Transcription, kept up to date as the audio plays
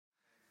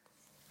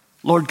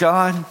Lord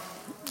God,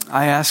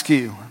 I ask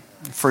you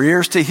for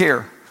ears to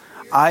hear,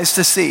 eyes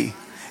to see,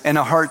 and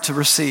a heart to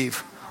receive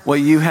what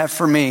you have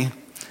for me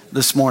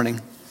this morning.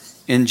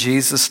 In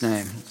Jesus'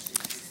 name.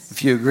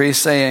 If you agree,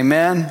 say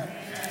amen.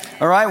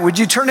 All right, would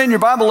you turn in your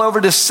Bible over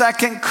to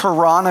 2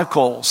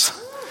 Chronicles.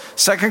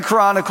 2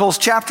 Chronicles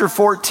chapter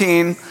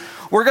 14.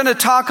 We're going to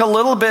talk a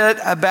little bit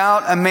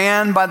about a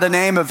man by the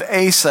name of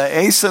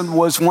Asa. Asa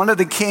was one of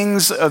the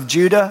kings of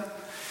Judah.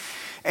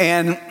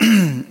 And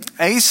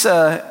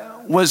Asa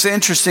was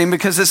interesting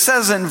because it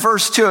says in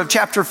verse 2 of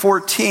chapter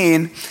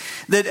 14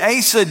 that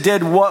Asa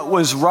did what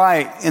was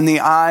right in the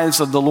eyes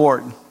of the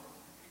Lord.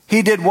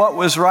 He did what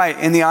was right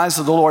in the eyes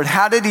of the Lord.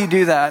 How did he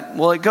do that?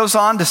 Well, it goes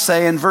on to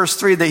say in verse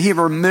 3 that he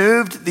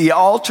removed the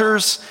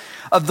altars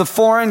of the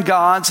foreign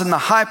gods and the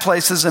high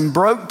places and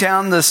broke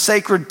down the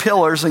sacred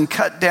pillars and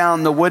cut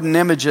down the wooden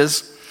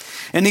images.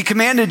 And he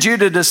commanded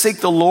Judah to seek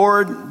the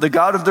Lord, the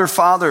God of their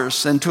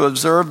fathers, and to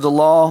observe the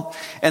law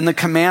and the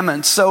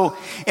commandments. So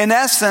in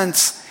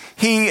essence,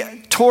 he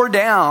tore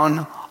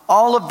down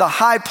all of the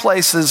high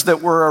places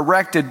that were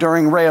erected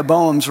during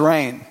Rehoboam's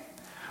reign.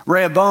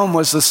 Rehoboam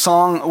was the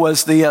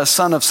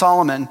son of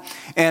Solomon,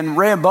 and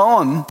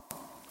Rehoboam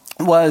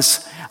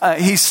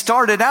he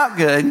started out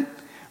good,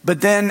 but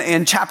then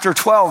in chapter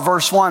 12,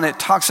 verse 1, it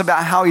talks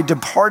about how he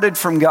departed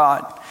from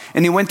God.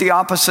 And he went the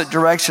opposite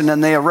direction,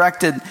 and they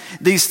erected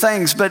these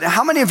things. But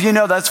how many of you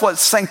know that's what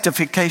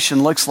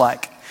sanctification looks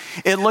like?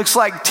 It looks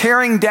like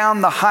tearing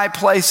down the high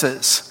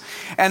places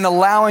and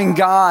allowing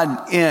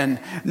God in.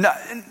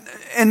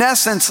 In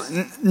essence,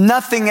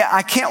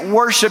 I can't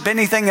worship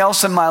anything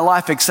else in my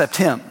life except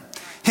Him.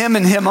 Him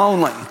and Him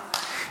only.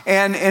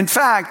 And in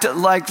fact,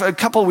 like a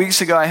couple of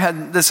weeks ago, I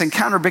had this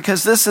encounter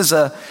because this is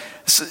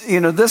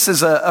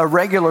a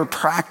regular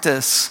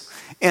practice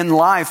in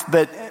life.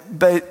 But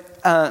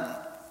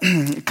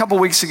a couple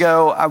weeks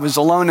ago, I was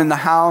alone in the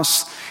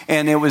house,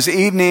 and it was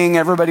evening.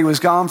 Everybody was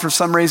gone for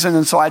some reason,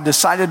 and so I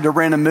decided to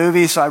rent a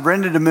movie. So I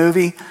rented a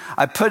movie.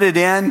 I put it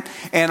in,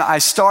 and I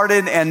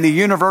started, and the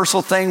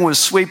universal thing was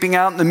sweeping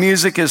out, and the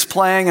music is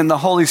playing, and the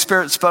Holy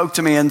Spirit spoke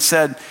to me and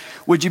said,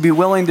 "Would you be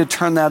willing to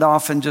turn that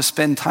off and just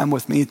spend time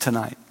with me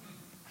tonight?"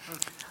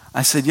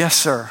 I said, "Yes,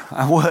 sir,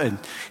 I would."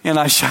 And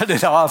I shut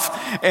it off,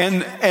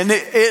 and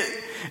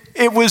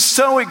it was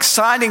so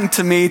exciting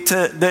to me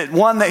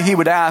that he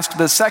would ask,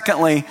 but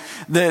secondly,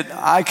 that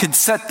I could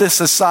set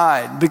this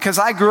aside because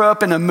I grew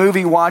up in a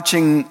movie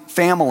watching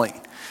family.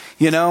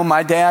 You know,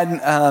 my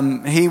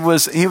dad, he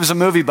was a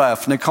movie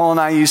buff. Nicole and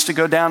I used to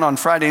go down on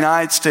Friday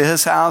nights to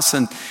his house,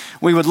 and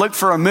we would look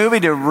for a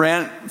movie to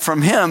rent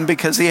from him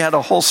because he had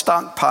a whole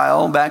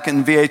stockpile back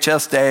in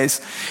VHS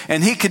days.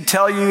 And he could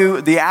tell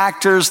you the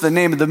actors, the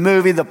name of the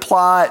movie, the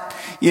plot,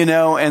 you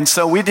know, and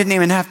so we didn't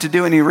even have to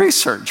do any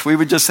research. We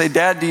would just say,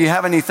 "Dad, do you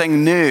have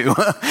anything new?"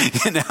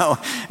 You know,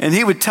 and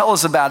he would tell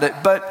us about it.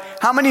 But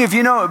how many of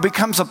you know it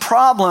becomes a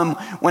problem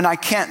when I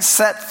can't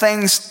set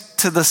things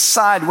to the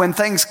side, when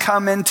things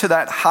come into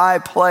that high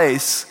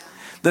place,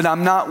 that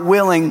I'm not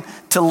willing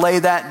to lay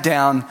that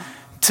down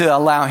to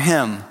allow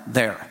Him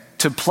there,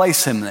 to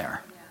place Him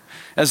there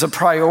as a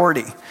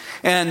priority.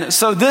 And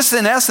so this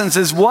in essence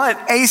is what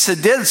Asa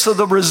did. So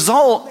the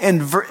result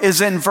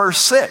is in verse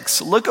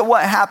 6. Look at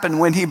what happened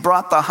when he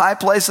brought the high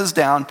places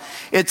down.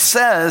 It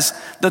says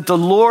that the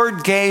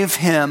Lord gave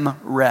him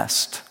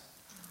rest.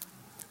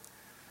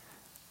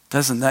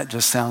 Doesn't that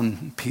just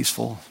sound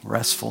peaceful,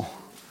 restful?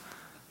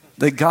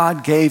 That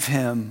God gave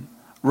him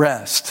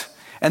rest.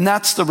 And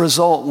that's the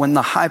result when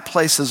the high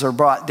places are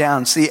brought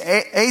down. See,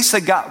 Asa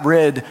got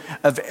rid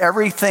of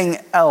everything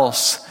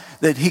else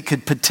that he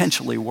could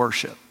potentially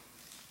worship.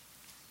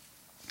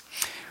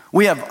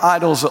 We have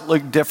idols that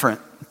look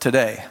different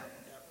today.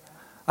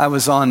 I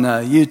was on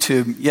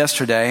YouTube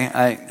yesterday.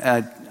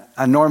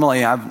 I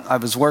normally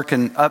was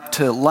working up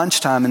to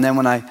lunchtime, and then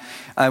when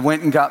I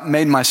went and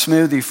made my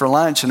smoothie for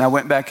lunch, and I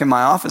went back in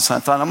my office, and I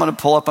thought I'm going to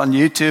pull up on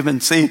YouTube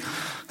and see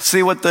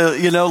what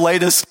the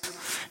layest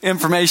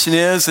information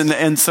is.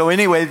 And so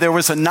anyway, there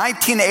was a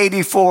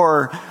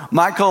 1984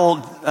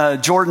 Michael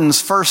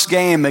Jordan's first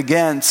game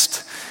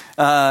against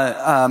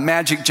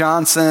Magic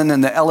Johnson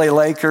and the LA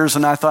Lakers,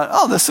 and I thought,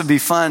 oh, this would be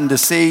fun to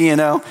see, you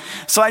know.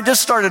 So I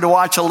just started to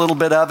watch a little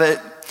bit of it,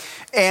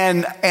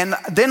 and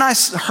then I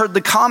heard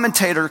the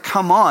commentator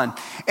come on,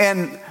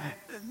 and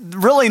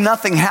really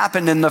nothing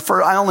happened in the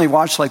first. I only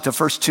watched like the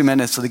first 2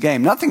 minutes of the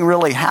game. Nothing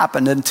really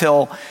happened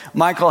until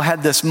Michael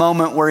had this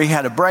moment where he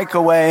had a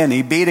breakaway and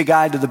he beat a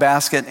guy to the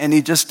basket and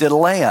he just did a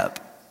layup.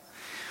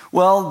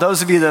 Well,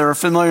 those of you that are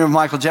familiar with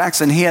Michael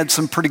Jackson, he had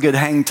some pretty good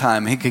hang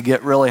time. He could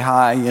get really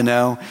high, you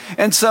know.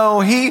 And so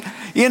he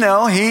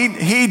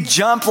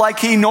jumped like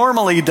he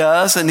normally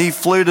does, and he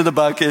flew to the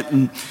bucket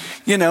and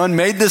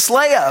made this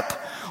layup.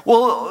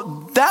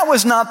 Well, that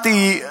was not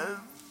the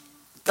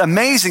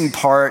amazing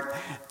part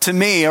to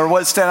me, or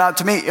what stood out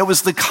to me. It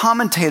was the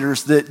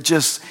commentators that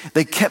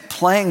they kept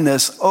playing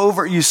this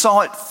over. You saw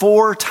it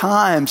 4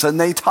 times, and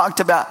they talked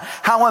about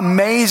how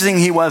amazing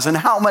he was and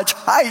how much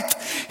height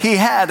he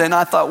had. And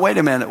I thought, wait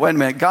a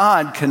minute,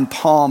 God can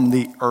palm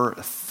the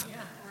earth.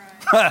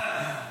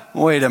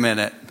 Wait a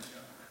minute.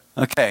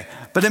 Okay.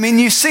 But I mean,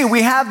 you see,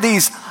 we have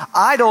these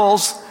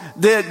idols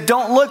that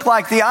don't look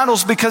like the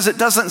idols because it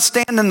doesn't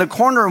stand in the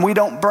corner and we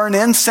don't burn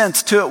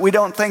incense to it. We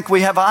don't think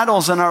we have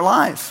idols in our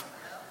life.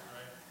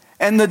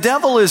 And the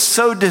devil is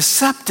so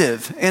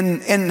deceptive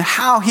in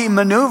how he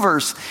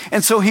maneuvers.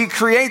 And so he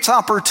creates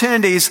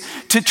opportunities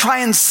to try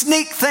and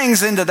sneak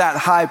things into that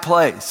high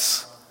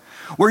place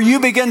where you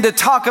begin to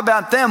talk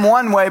about them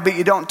one way, but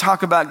you don't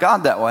talk about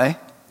God that way.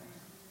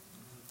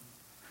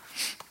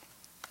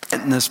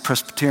 In this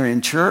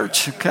Presbyterian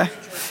church, okay?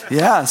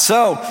 Yeah,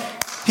 so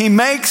he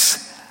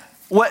makes,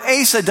 what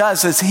Asa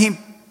does is he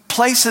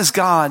places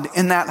God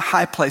in that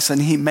high place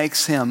and he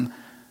makes him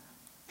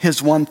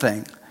his one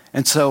thing.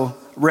 And so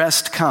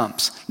rest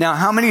comes. Now,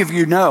 how many of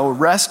you know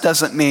rest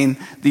doesn't mean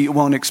that you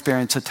won't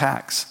experience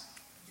attacks?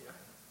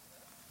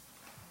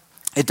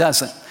 It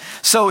doesn't.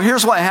 So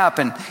here's what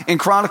happened in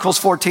Chronicles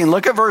 14.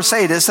 Look at verse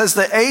 8. It says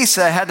that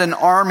Asa had an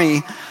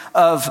army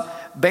of,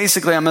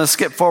 basically, I'm going to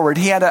skip forward.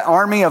 He had an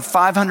army of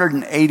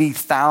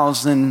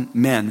 580,000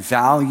 men,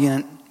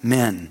 valiant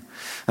men.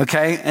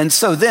 Okay? And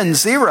so then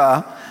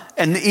Zerah,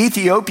 an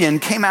Ethiopian,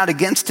 came out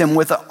against him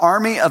with an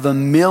army of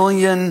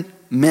 1,000,000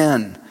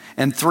 men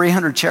and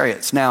 300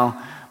 chariots.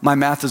 Now, my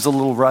math is a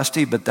little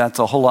rusty, but that's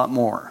a whole lot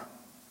more.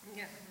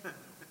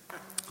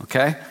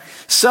 Okay?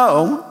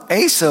 So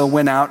Asa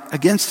went out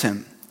against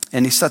him,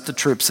 and he set the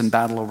troops in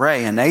battle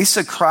array. And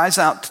Asa cries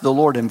out to the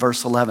Lord in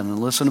verse 11, and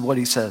listen to what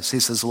he says.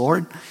 He says,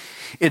 Lord,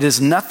 it is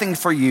nothing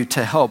for you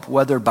to help,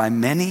 whether by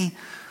many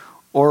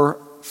or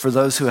for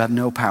those who have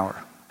no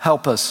power.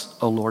 Help us,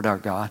 O Lord our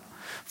God,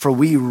 for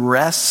we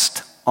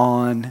rest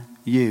on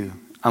you.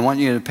 I want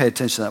you to pay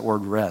attention to that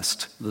word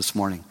rest this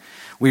morning.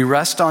 We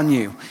rest on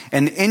you.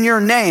 And in your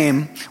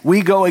name,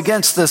 we go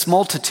against this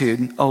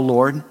multitude, O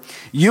Lord.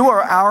 You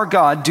are our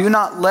God. Do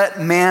not let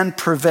man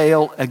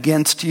prevail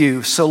against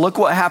you. So look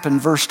what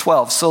happened, verse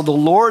 12. So the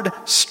Lord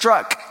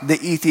struck the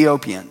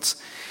Ethiopians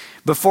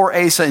before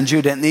Asa and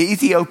Judah, and the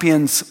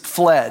Ethiopians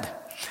fled.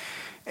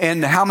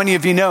 And how many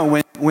of you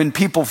know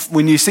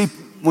when you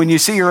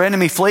see your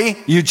enemy flee,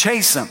 you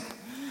chase them?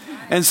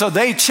 And so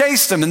they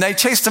chased him, and they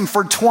chased him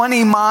for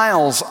 20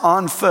 miles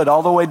on foot,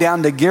 all the way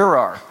down to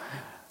Gerar.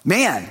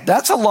 Man,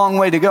 that's a long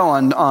way to go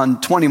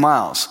on 20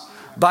 miles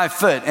by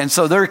foot. And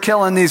so they're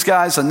killing these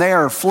guys and they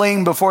are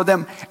fleeing before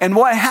them. And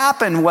what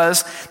happened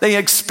was they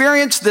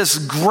experienced this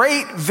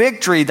great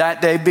victory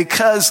that day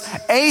because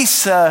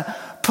Asa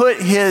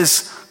put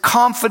his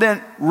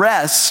confident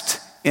rest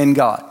in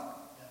God.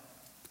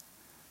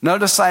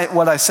 Notice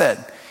what I said.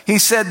 He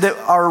said that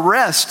our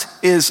rest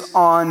is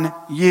on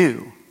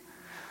you.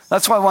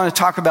 That's what I want to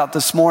talk about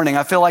this morning.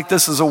 I feel like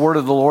this is a word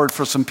of the Lord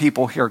for some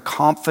people here.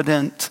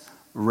 Confident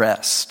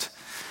rest.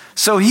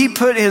 So he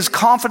put his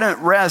confident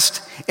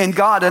rest in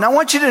God. And I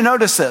want you to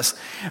notice this.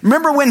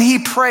 Remember when he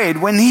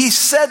prayed, when he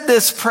said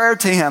this prayer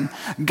to him,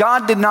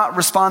 God did not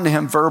respond to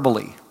him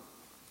verbally.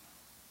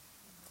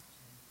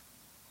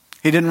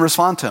 He didn't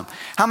respond to him.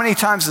 How many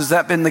times has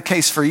that been the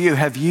case for you?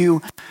 Have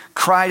you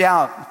cried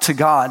out to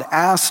God,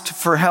 asked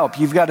for help?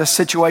 You've got a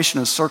situation,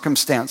 a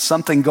circumstance,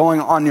 something going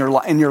on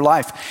in your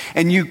life,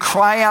 and you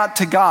cry out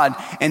to God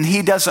and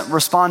he doesn't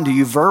respond to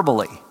you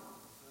verbally.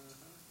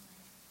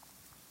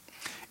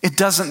 It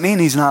doesn't mean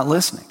he's not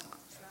listening.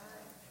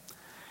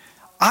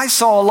 I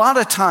saw a lot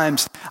of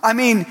times,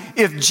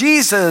 if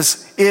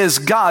Jesus is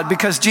God,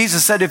 because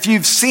Jesus said, if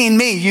you've seen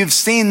me, you've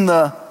seen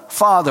the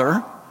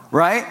Father,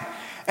 right?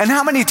 And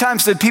how many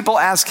times did people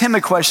ask him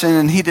a question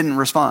and he didn't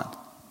respond?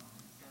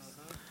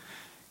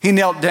 He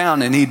knelt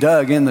down and he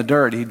dug in the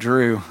dirt. He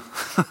drew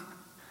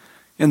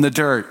in the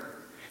dirt.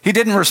 He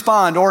didn't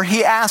respond, or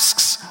he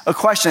asks a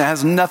question that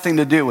has nothing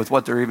to do with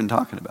what they're even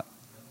talking about.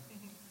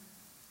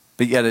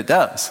 But yet it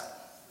does.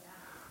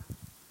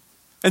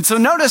 And so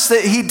notice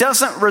that he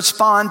doesn't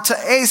respond to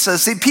Asa.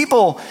 See,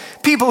 people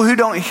who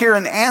don't hear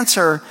an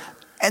answer,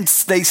 and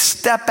they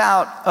step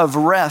out of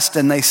rest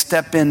and they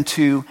step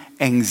into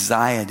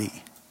anxiety.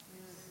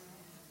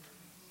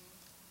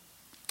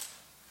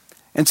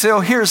 And so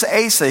here's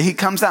Asa. He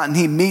comes out and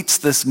he meets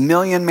this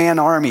 1,000,000-man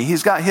army.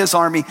 He's got his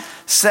army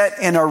set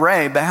in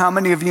array. But how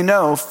many of you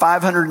know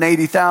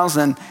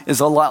 580,000 is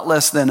a lot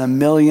less than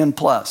 1,000,000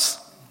 plus?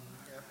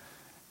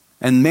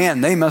 And man,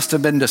 they must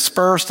have been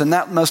dispersed, and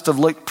that must have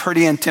looked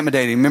pretty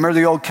intimidating. Remember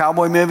the old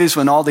cowboy movies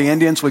when all the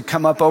Indians would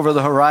come up over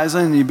the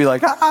horizon and you'd be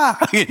like,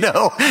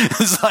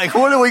 it's like,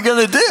 what are we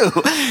going to do?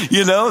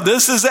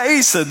 This is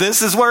Asa.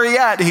 This is where he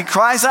at. He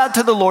cries out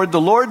to the Lord. The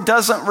Lord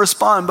doesn't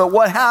respond. But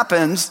what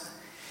happens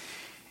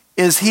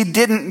is he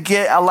didn't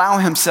allow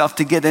himself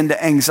to get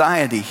into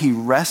anxiety. He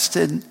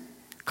rested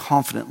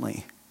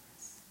confidently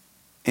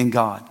in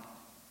God.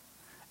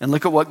 And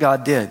look at what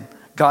God did.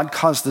 God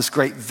caused this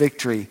great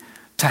victory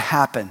to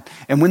happen.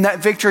 And when that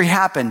victory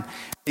happened,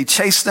 they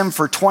chased them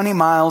for 20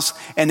 miles,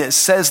 and it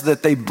says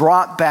that they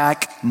brought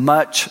back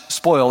much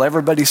spoil.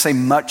 Everybody say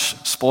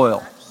much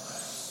spoil.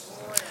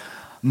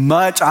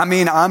 Much,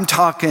 I'm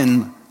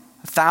talking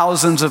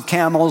thousands of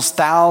camels,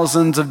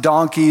 thousands of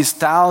donkeys,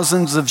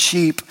 thousands of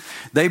sheep.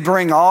 They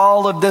bring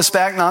all of this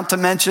back, not to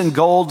mention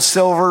gold,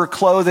 silver,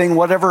 clothing,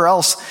 whatever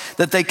else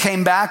that they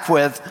came back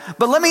with.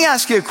 But let me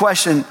ask you a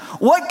question.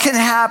 What can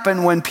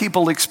happen when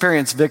people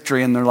experience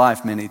victory in their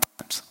life many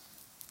times?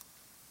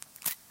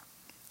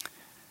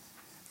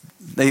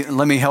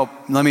 Let me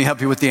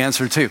help you with the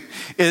answer too.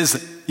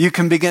 Is you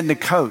can begin to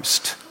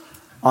coast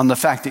on the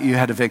fact that you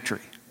had a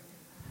victory.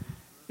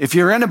 If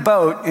you're in a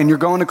boat and you're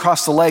going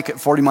across the lake at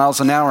 40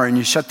 miles an hour and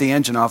you shut the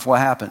engine off, what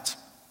happens?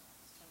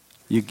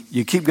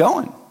 You keep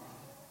going,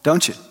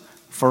 don't you?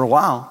 For a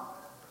while.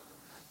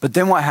 But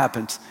then what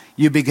happens?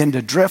 You begin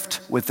to drift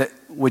with it,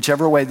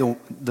 whichever way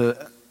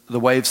the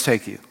waves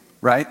take you,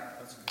 right?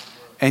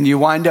 And you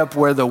wind up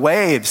where the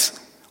waves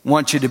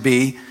want you to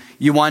be.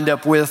 You wind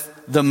up with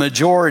the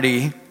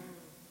majority.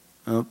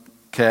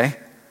 Okay?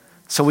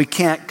 So we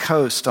can't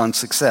coast on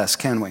success,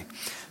 can we?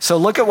 So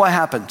look at what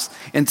happens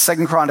in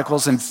 2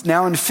 Chronicles, and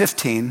now in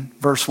 15,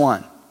 verse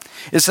 1.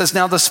 It says,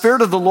 "Now the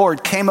Spirit of the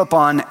Lord came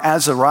upon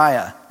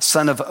Azariah,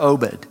 son of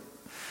Obed.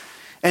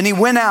 And he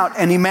went out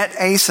and he met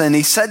Asa, and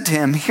he said to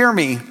him, 'Hear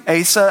me,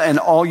 Asa, and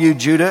all you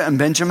Judah and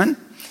Benjamin.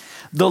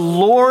 The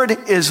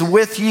Lord is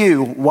with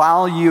you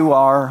while you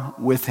are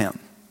with him.'"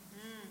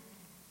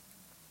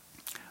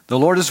 The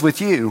Lord is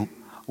with you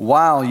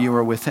while you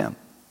are with him.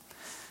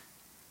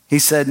 He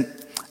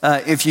said,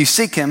 "If you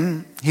seek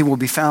him, he will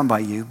be found by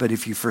you. But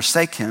if you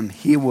forsake him,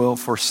 he will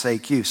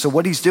forsake you." So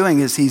what he's doing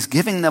is he's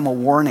giving them a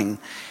warning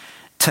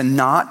to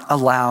not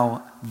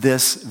allow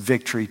this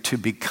victory to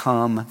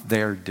become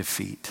their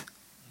defeat.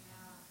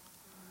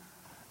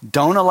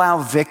 Don't allow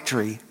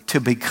victory to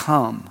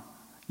become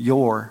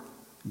your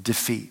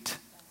defeat.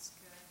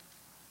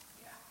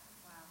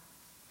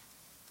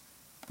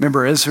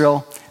 Remember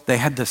Israel? They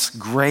had this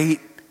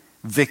great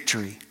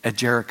victory at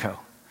Jericho.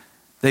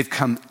 They've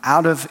come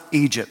out of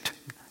Egypt.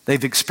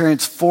 They've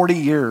experienced 40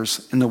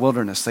 years in the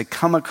wilderness. They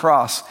come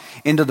across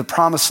into the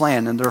promised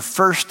land, and their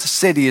first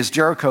city is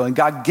Jericho, and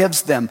God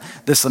gives them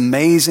this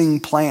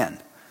amazing plan,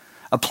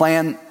 a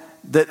plan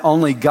that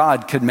only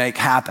God could make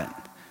happen.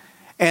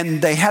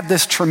 And they have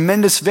this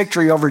tremendous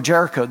victory over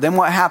Jericho. Then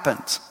what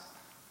happens?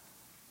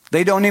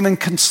 They don't even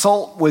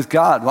consult with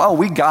God. Well,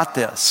 we got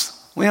this.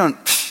 We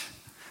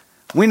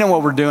know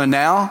what we're doing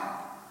now.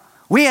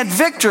 We had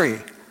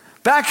victory.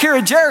 Back here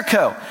at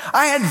Jericho,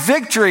 I had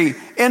victory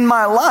in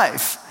my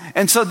life.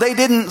 And so they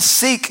didn't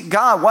seek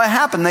God. What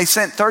happened? They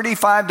sent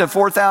 3,500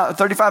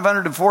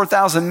 to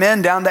 4,000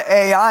 men down to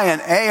Ai,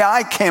 and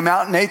Ai came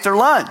out and ate their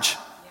lunch.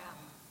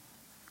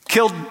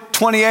 Killed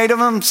 28 of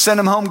them, sent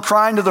them home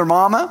crying to their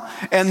mama,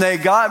 and they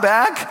got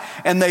back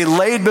and they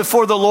laid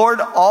before the Lord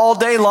all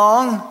day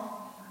long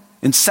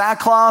in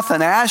sackcloth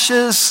and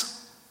ashes.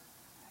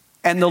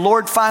 And the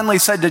Lord finally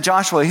said to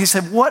Joshua, he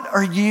said, "What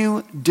are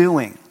you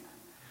doing?"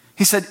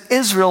 He said,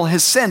 "Israel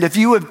has sinned. If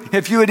you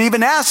had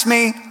even asked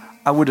me,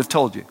 I would have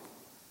told you."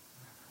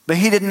 But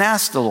he didn't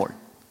ask the Lord.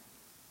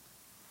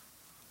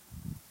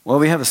 Well,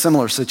 we have a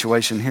similar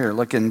situation here.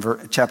 Look in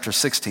chapter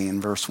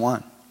 16, verse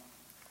 1.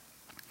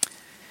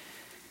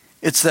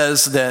 It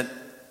says that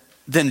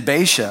then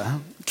Baasha,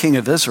 king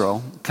of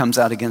Israel, comes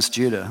out against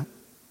Judah.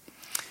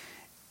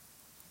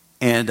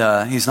 And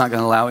he's not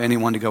going to allow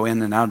anyone to go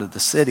in and out of the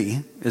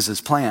city, is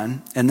his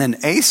plan. And then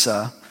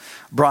Asa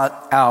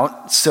brought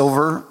out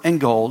silver and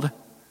gold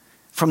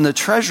from the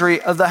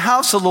treasury of the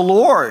house of the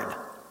Lord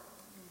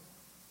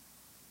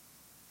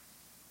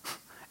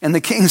and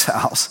the king's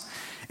house.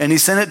 And he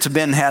sent it to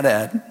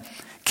Ben-Hadad,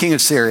 king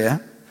of Syria,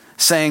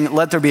 saying,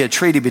 "Let there be a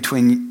treaty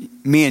between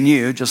me and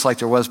you, just like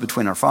there was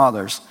between our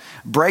fathers.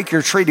 Break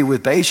your treaty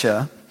with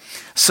Baasha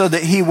so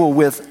that he will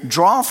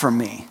withdraw from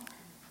me."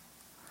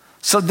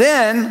 So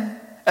then,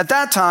 at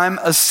that time,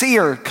 a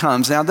seer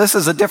comes. Now, this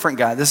is a different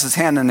guy. This is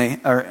Hanani,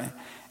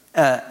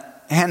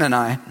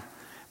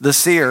 the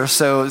seer.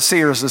 So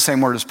seer is the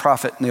same word as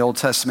prophet in the Old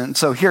Testament.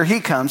 So here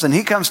he comes, and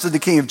he comes to the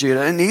king of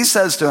Judah, and he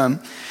says to him,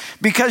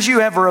 "Because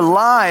you have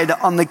relied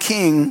on the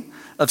king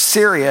of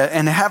Syria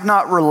and have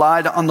not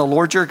relied on the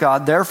Lord your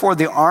God, therefore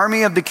the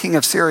army of the king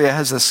of Syria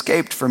has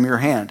escaped from your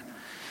hand.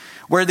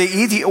 Were the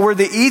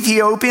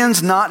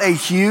Ethiopians not a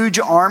huge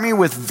army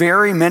with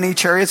very many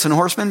chariots and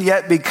horsemen?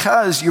 Yet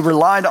because you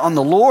relied on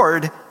the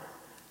Lord,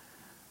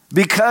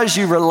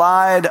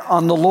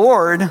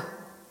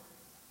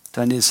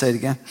 do I need to say it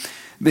again?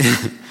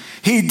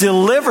 He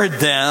delivered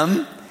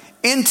them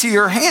into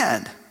your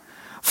hand.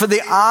 For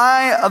the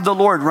eye of the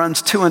Lord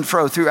runs to and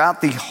fro throughout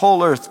the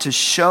whole earth to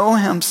show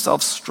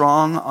himself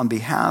strong on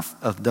behalf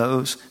of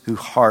those whose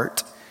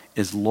heart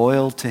is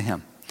loyal to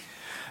him."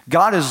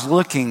 God is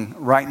looking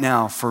right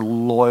now for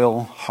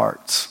loyal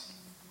hearts.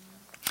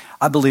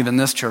 I believe in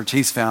this church,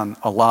 he's found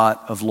a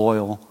lot of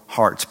loyal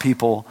hearts.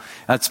 People,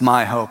 that's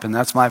my hope and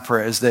that's my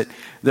prayer, is that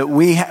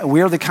we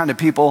are the kind of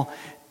people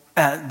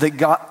that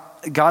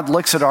God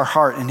looks at our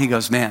heart and he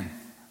goes, "Man,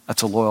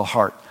 that's a loyal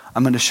heart.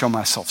 I'm going to show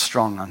myself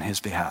strong on his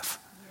behalf."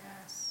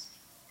 Yes.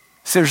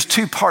 So there's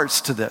two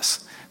parts to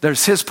this.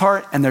 There's his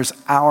part and there's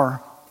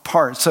our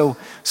part. So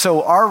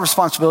our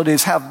responsibility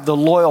is have the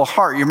loyal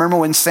heart. You remember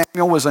when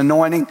Samuel was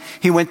anointing,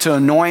 he went to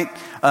anoint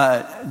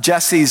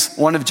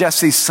one of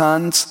Jesse's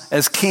sons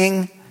as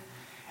king,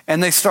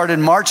 and they started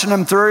marching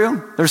him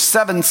through. There's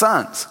 7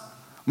 sons.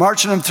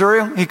 Marching him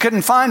through, he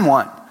couldn't find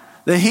one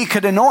that he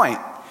could anoint.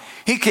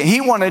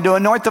 He wanted to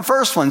anoint the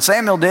first one.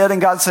 Samuel did,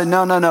 and God said,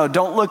 no,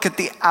 don't look at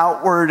the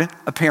outward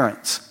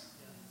appearance.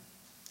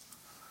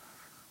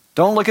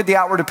 Don't look at the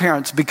outward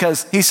appearance,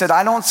 because he said,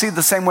 I don't see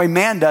the same way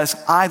man does.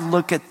 I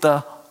look at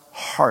the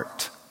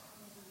heart.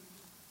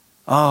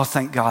 Oh,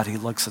 thank God he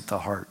looks at the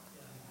heart.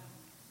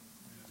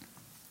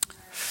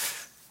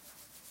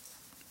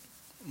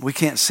 We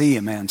can't see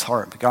a man's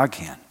heart, but God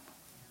can.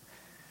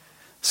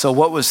 So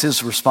what was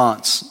his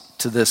response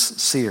to this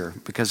seer?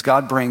 Because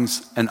God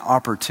brings an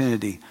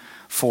opportunity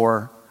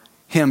for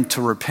him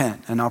to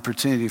repent, an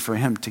opportunity for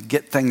him to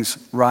get things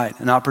right,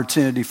 an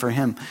opportunity for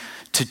him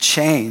to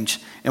change.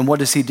 And what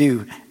does he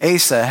do?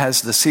 Asa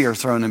has the seer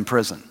thrown in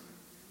prison.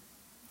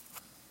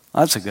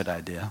 That's a good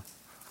idea.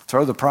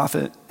 Throw the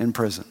prophet in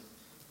prison.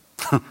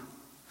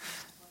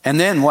 And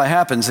then what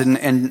happens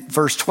in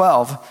verse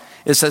 12,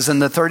 it says, in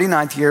the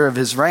 39th year of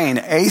his reign,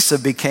 Asa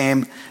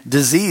became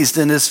diseased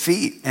in his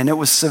feet, and it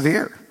was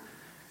severe.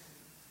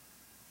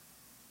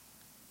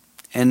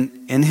 And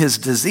in his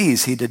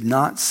disease, he did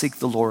not seek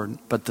the Lord,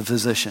 but the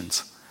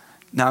physicians.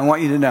 Now, I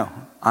want you to know,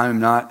 I am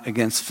not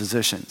against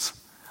physicians.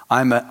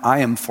 I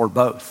am for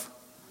both.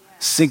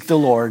 Seek the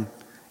Lord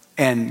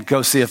and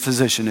go see a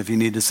physician if you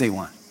need to see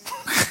one.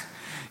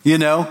 You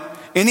know,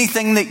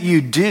 anything that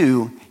you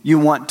do, you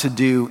want to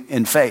do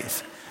in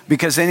faith,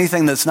 because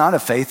anything that's not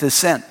of faith is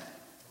sin.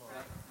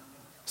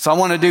 So I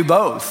want to do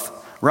both,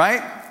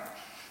 right?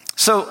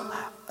 So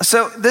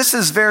this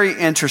is very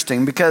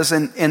interesting, because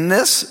in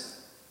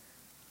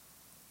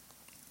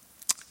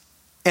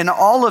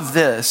all of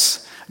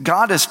this,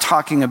 God is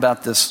talking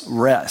about this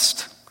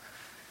rest.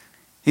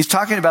 He's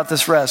talking about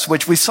this rest,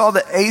 which we saw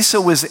that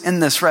Asa was in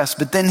this rest,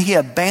 but then he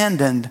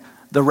abandoned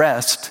the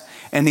rest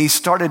and he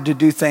started to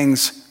do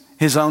things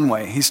his own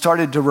way. He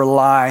started to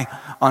rely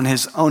on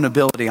his own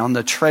ability, on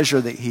the treasure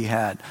that he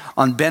had,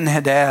 on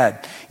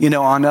Ben-Hadad,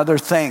 on other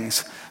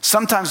things.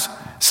 Sometimes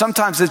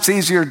it's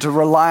easier to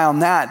rely on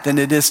that than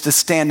it is to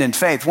stand in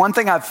faith. One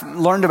thing I've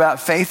learned about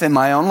faith in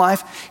my own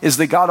life is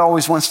that God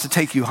always wants to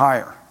take you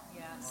higher.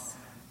 Yes.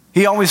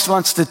 He always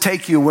wants to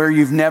take you where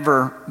you've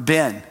never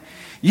been.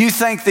 You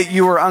think that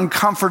you were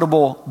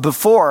uncomfortable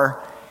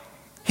before.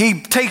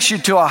 He takes you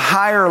to a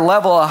higher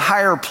level, a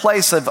higher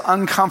place of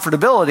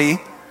uncomfortability.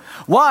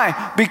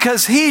 Why?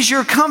 Because he's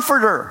your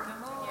comforter.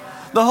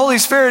 The Holy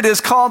Spirit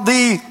is called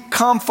the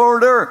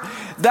comforter.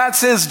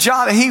 That's his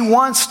job. He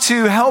wants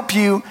to help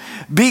you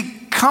be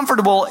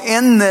comfortable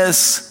in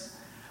this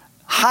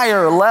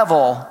higher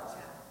level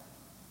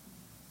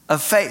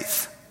of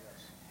faith.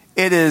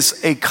 It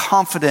is a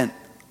confident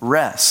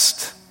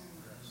rest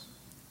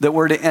that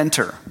we're to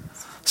enter.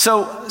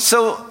 So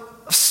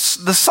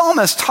the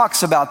psalmist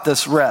talks about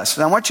this rest.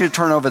 And I want you to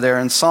turn over there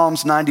in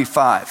Psalms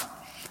 95.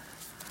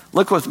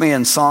 Look with me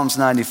in Psalms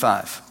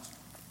 95.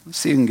 Let's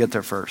see if you can get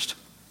there first.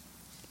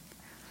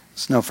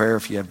 It's no fair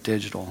if you have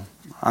digital.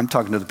 I'm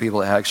talking to the people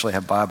that actually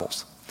have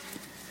Bibles.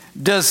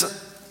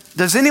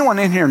 Does anyone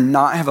in here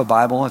not have a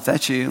Bible? If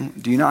that's you,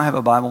 do you not have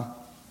a Bible?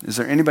 Is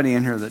there anybody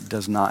in here that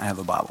does not have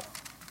a Bible?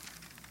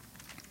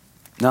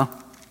 No?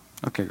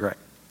 Okay, great.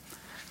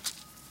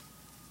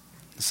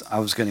 I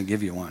was going to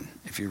give you one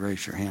if you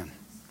raise your hand.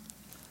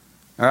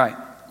 All right,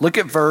 look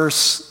at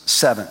verse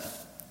 7.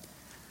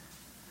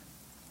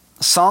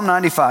 Psalm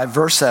 95,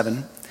 verse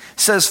 7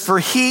 says, "For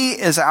he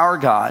is our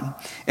God,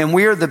 and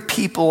we are the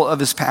people of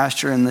his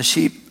pasture and the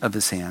sheep of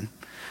his hand.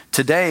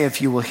 Today,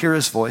 if you will hear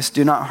his voice,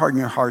 do not harden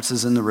your hearts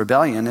as in the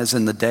rebellion, as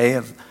in the day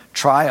of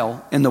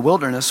trial in the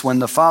wilderness, when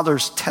your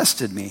fathers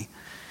tested me.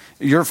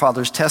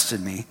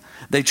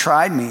 They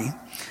tried me,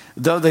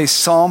 though they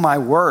saw my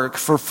work.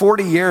 For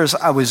 40 years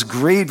I was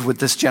grieved with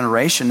this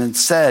generation and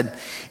said,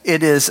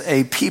 it is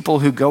a people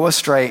who go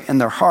astray in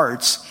their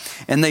hearts,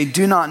 and they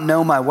do not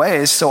know my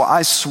ways. So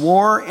I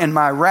swore in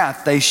my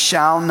wrath, they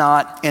shall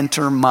not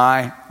enter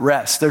my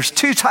rest." There's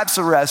two types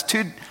of rest,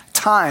 two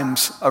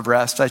times of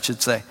rest, I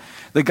should say,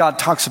 that God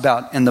talks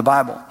about in the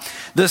Bible.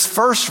 This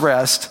first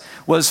rest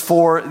was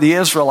for the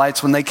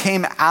Israelites when they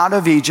came out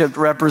of Egypt,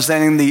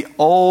 representing the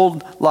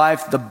old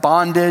life, the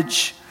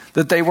bondage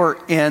that they were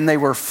in. They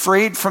were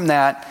freed from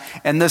that.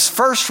 And this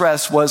first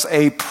rest was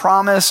a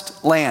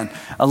promised land,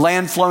 a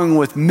land flowing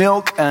with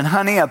milk and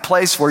honey, a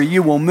place where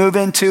you will move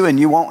into and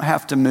you won't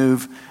have to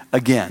move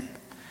again.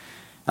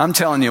 I'm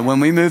telling you,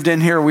 when we moved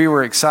in here, we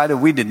were excited.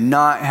 We did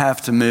not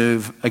have to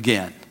move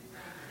again.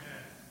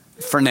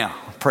 For now.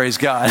 Praise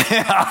God.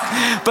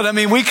 But I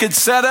mean, we could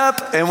set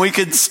up and we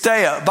could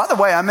stay up. By the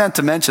way, I meant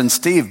to mention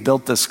Steve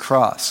built this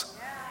cross.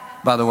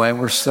 By the way,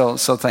 we're so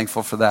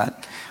thankful for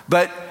that.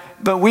 But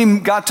we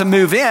got to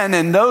move in,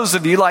 and those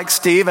of you like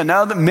Steve and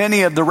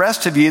many of the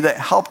rest of you that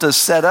helped us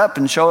set up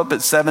and show up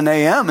at 7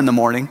 a.m. in the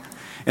morning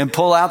and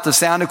pull out the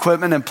sound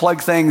equipment and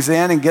plug things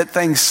in and get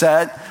things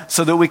set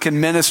so that we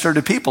can minister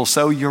to people.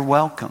 So you're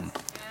welcome.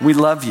 We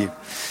love you.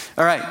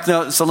 All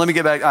right, so let me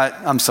get back.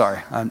 I'm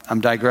sorry,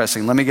 I'm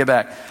digressing. Let me get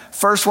back.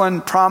 First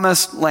one,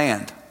 promised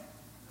land.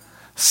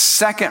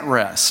 Second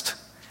rest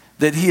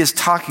that he is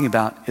talking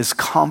about is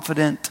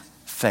confident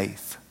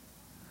faith.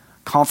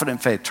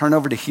 Confident faith. Turn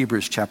over to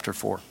Hebrews chapter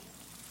 4.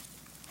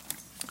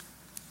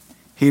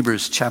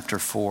 Hebrews chapter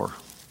 4.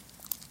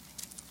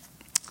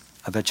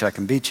 I bet you I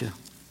can beat you.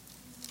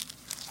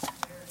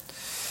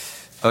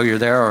 Oh, you're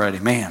there already.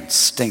 Man,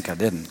 stink, I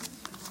didn't.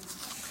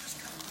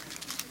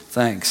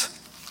 Thanks.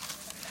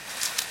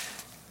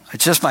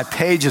 It's just my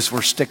pages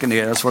were sticking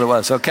together. That's what it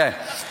was. Okay.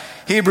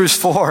 Hebrews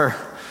 4.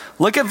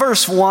 Look at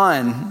verse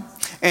 1.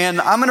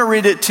 And I'm going to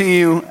read it to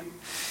you.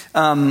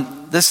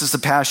 This is the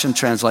Passion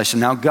Translation.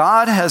 Now,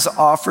 God has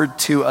offered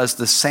to us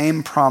the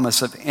same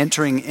promise of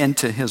entering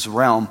into his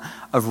realm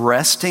of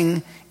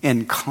resting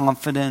in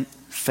confident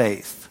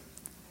faith.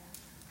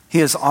 He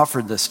has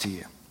offered this to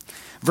you.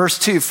 Verse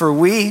 2, for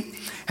we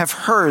have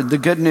heard the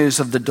good news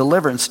of the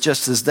deliverance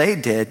just as they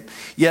did,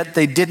 yet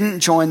they didn't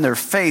join their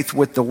faith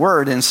with the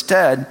word.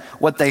 Instead,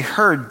 what they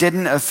heard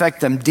didn't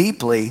affect them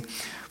deeply,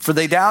 for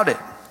they doubted.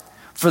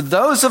 For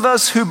those of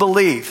us who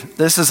believe,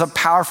 this is a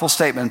powerful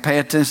statement. Pay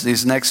attention to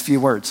these next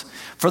few words.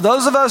 For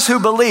those of us who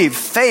believe,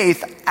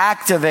 faith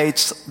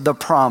activates the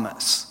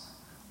promise.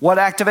 What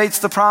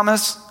activates the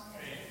promise?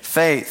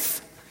 Faith.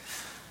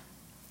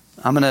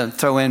 I'm going to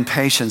throw in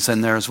patience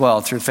in there as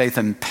well. Through faith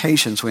and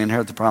patience, we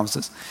inherit the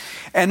promises.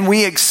 And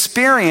we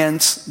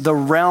experience the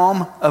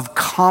realm of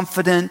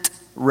confident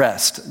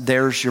rest.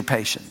 There's your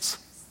patience.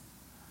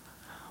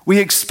 We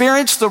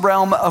experience the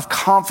realm of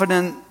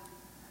confident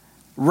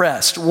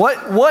rest.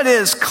 What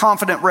is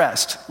confident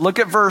rest? Look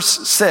at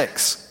verse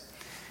 6,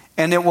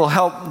 and it will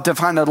help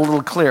define it a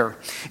little clearer.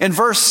 In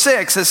verse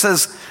 6, it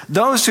says,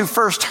 those who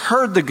first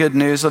heard the good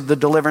news of the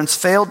deliverance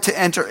failed to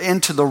enter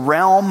into the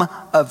realm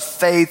of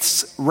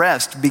faith's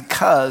rest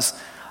because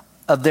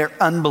of their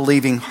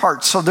unbelieving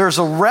hearts. So there's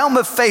a realm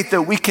of faith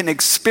that we can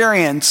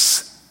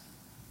experience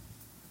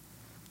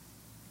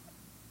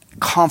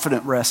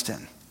confident rest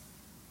in.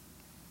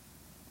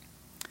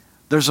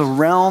 There's a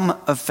realm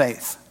of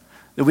faith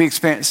that we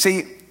experience.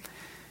 See,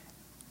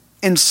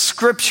 in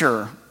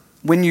Scripture,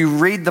 when you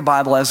read the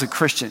Bible as a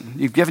Christian,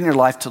 you've given your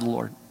life to the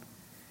Lord.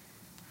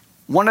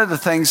 One of the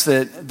things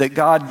that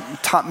God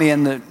taught me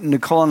and that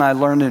Nicole and I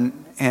learned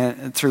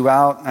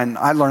throughout, and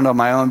I learned on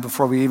my own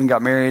before we even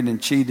got married,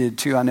 and she did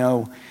too, I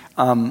know,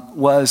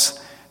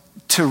 was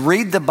to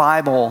read the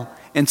Bible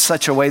in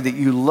such a way that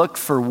you look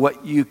for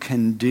what you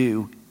can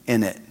do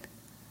in it.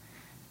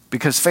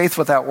 Because faith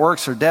without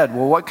works are dead.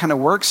 Well, what kind of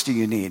works do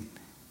you need?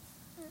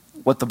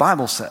 What the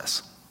Bible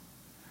says.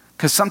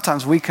 Because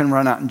sometimes we can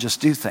run out and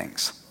just do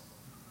things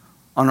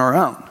on our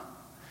own,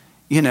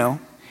 you know.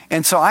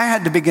 And so I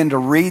had to begin to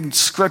read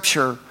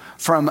Scripture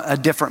from a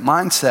different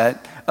mindset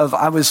of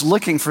I was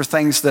looking for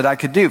things that I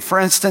could do. For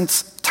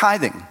instance,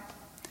 tithing.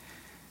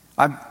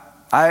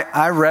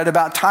 I read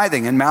about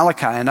tithing in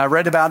Malachi, and I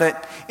read about it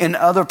in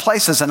other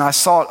places, and I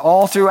saw it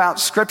all throughout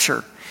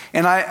Scripture.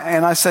 And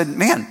I said,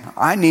 man,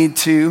 I need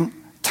to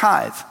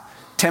tithe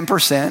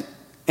 10%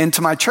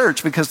 into my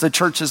church because the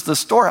church is the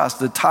storehouse.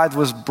 The tithe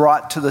was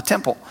brought to the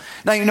temple.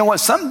 Now, you know what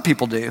some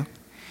people do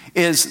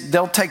is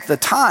they'll take the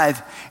tithe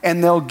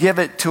and they'll give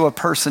it to a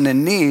person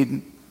in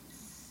need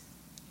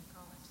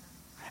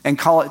and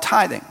call it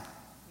tithing.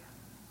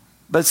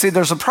 But see,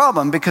 there's a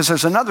problem because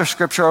there's another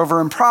scripture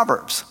over in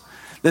Proverbs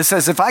that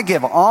says if I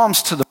give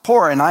alms to the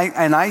poor and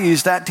I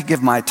use that to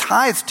give my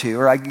tithe to,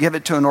 or I give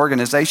it to an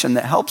organization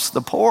that helps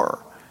the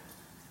poor,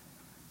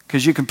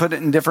 because you can put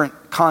it in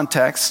different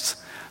contexts.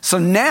 So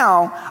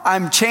now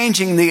I'm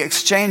changing the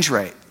exchange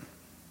rate.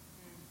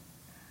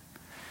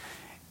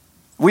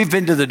 We've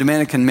been to the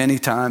Dominican many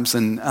times,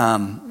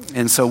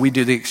 and so we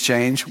do the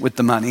exchange with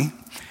the money.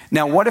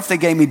 Now, what if they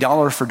gave me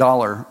dollar for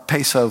dollar,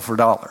 peso for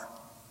dollar?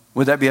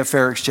 Would that be a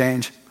fair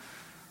exchange?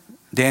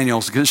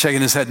 Daniel's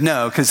shaking his head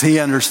no, because he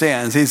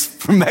understands. He's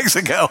from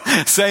Mexico.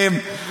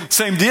 Same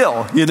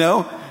deal, you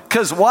know?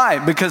 Because why?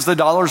 Because the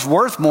dollar's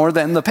worth more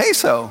than the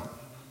peso,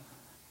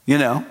 you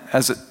know,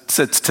 as it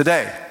sits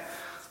today.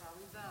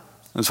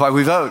 That's why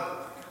we vote.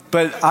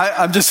 But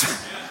I'm just,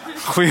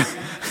 we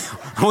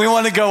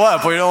want to go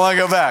up. We don't want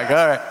to go back.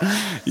 All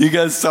right. You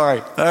guys, sorry.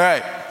 All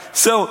right.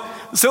 So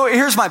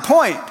here's my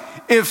point.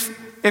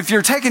 If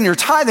you're taking your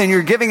tithe and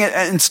you're giving it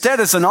instead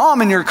as an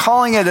alms and you're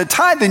calling it a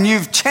tithe, then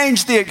you've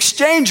changed the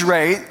exchange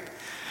rate,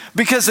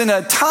 because in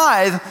a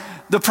tithe,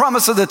 the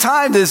promise of the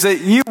tithe is that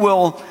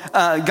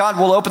God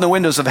will open the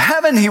windows of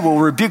heaven. He will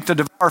rebuke the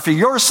devourer for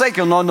your sake.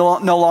 You'll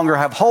no longer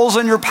have holes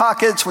in your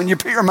pockets. When you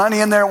put your money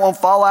in there, it won't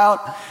fall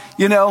out.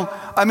 You know,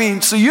 I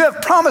mean, so you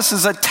have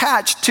promises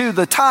attached to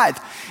the tithe.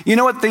 You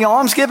know what the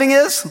alms giving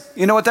is?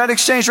 You know what that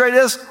exchange rate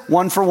is?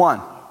 1 for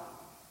 1.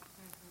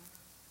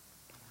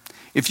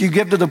 If you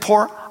give to the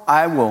poor,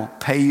 I will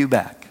pay you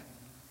back.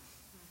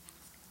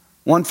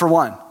 1 for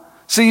 1.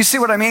 So you see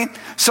what I mean?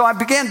 So I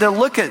began to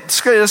look at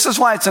Scripture. This is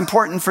why it's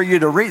important for you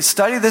to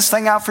study this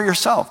thing out for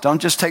yourself.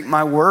 Don't just take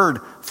my word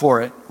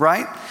for it,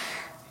 right?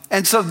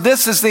 And so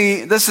this is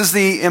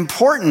the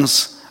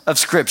importance of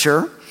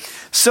Scripture.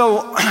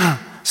 So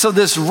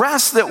this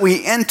rest that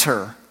we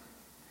enter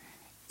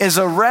is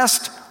a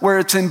rest where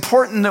it's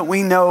important that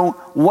we know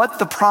what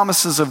the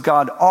promises of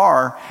God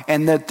are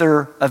and that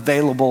they're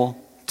available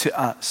to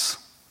us.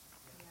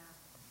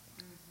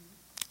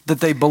 That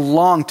they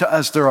belong to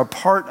us. They're a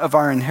part of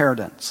our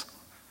inheritance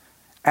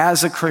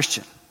as a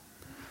Christian.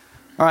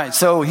 All right,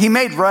 so he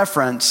made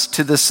reference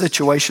to this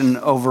situation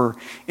over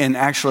in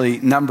actually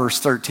Numbers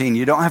 13.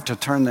 You don't have to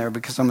turn there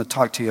because I'm going to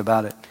talk to you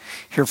about it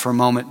here for a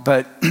moment.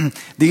 But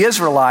the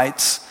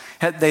Israelites,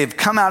 they've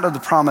come out of the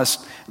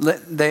promise,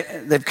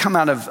 they've come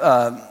out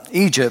of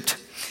Egypt.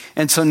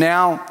 And so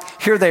now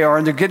here they are,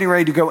 and they're getting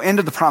ready to go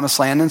into the promised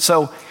land. And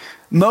so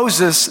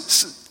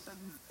Moses,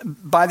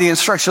 by the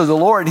instruction of the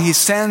Lord, he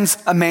sends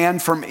a man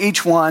from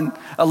each one,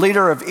 a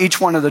leader of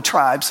each one of the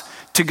tribes,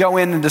 to go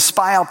in and to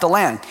spy out the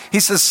land.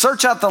 He says,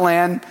 search out the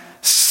land,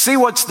 see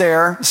what's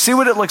there, see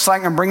what it looks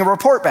like, and bring a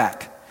report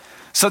back.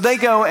 So they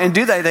go and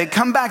do that. They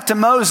come back to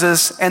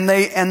Moses, and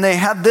they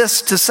have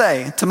this to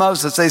say to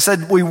Moses. They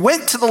said, we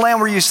went to the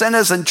land where you sent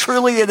us, and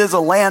truly it is a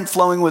land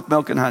flowing with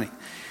milk and honey.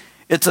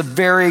 It's a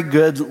very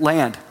good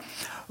land.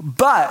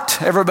 But,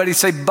 everybody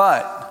say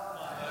but.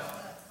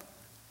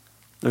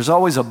 There's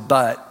always a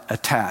but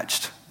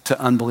attached to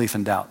unbelief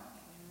and doubt.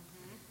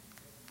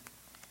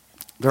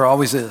 There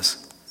always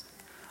is.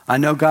 I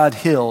know God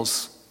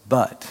heals,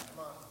 but.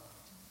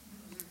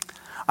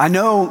 I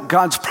know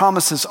God's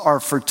promises are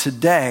for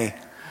today,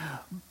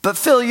 but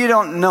Phil, you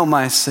don't know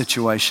my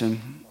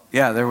situation.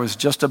 Yeah, there was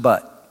just a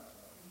but.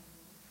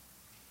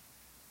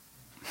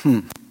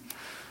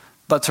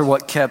 Buts are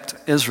what kept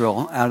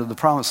Israel out of the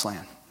promised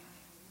land.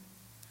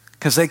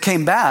 Because they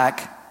came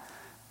back.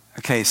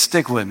 Okay,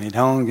 stick with me.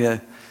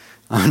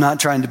 I'm not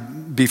trying to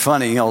be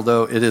funny,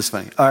 although it is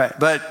funny. All right,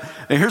 but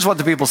here's what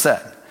the people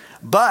said.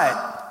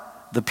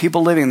 But the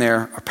people living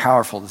there are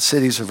powerful. The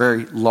cities are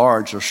very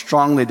large. They're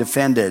strongly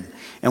defended.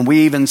 And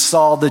we even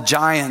saw the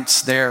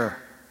giants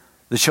there.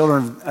 The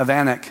children of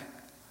Anak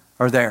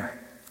are there.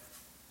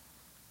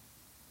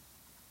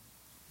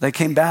 They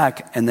came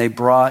back and they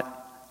brought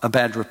a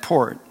bad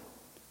report.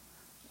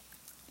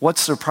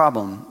 What's their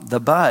problem? The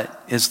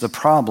but is the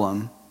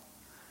problem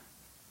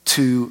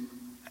to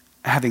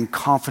having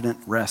confident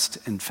rest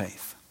in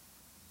faith.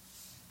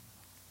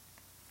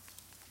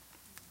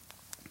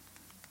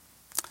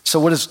 So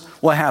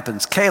what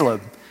happens?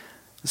 Caleb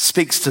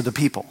speaks to the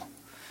people.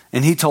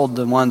 And he told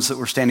the ones that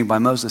were standing by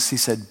Moses, he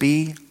said,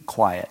 be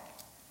quiet.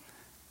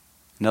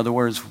 In other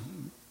words,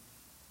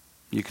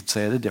 you could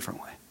say it a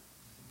different way.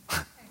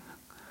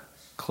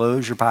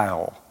 Close your pie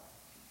hole.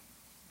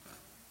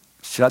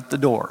 Shut the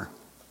door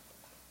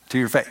to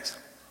your face.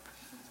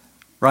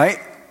 Right?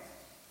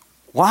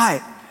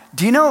 Why?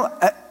 Do you know,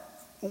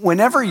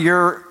 whenever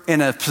you're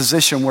in a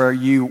position where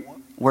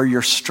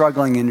you're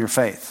struggling in your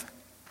faith,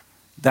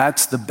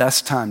 that's the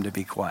best time to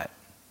be quiet.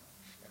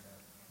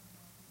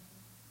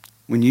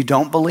 When you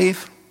don't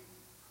believe,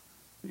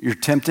 you're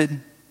tempted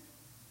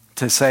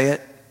to say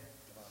it.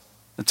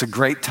 It's a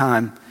great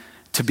time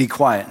to be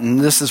quiet.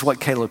 And this is what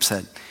Caleb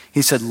said.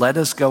 He said, let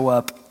us go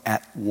up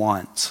at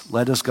once.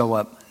 Let us go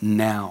up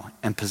now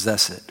and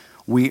possess it.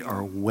 We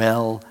are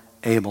well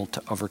able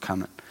to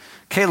overcome it.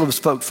 Caleb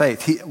spoke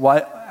faith.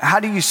 How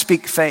do you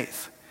speak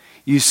faith?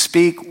 You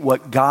speak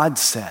what God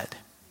said.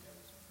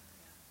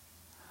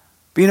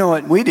 But you know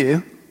what we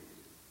do?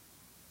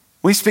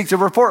 We speak the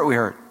report we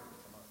heard.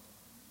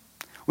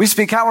 We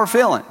speak how we're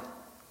feeling.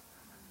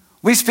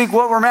 We speak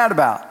what we're mad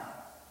about.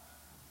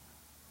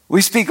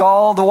 We speak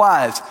all the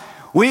whys.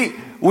 We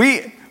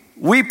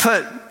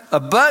put a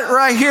but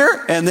right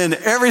here and then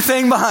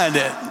everything behind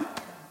it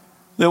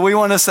that we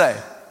want to say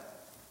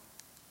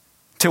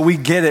till we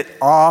get it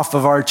off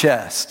of our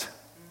chest.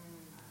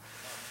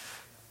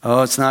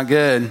 Oh, it's not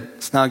good.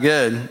 It's not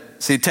good.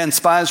 See, 10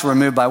 spies were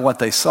moved by what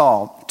they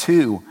saw.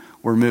 2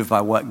 were moved by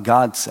what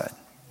God said.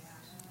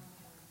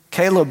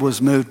 Caleb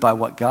was moved by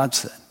what God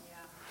said.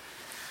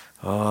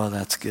 Oh,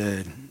 that's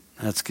good.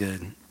 That's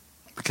good.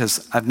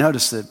 Because I've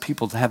noticed that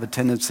people have a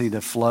tendency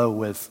to flow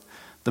with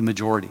the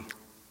majority.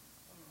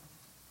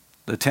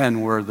 The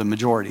 10 were the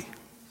majority.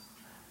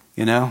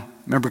 You know?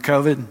 Remember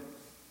COVID?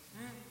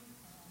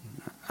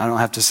 I don't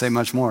have to say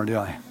much more, do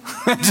I?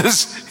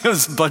 It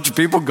was a bunch of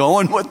people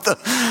going with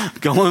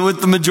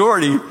the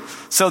majority.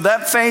 So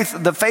that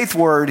the faith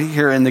word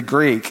here in the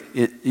Greek,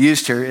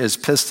 used here is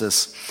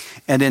pistis,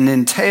 and it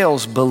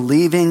entails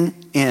believing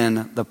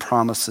in the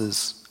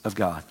promises of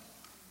God.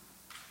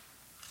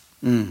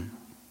 When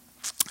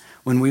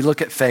we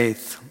look at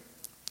faith,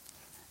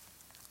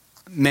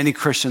 many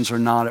Christians are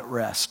not at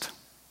rest.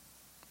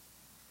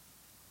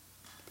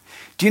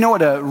 Do you know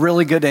what a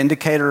really good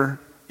indicator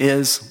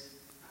is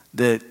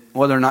that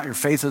whether or not your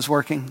faith is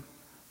working,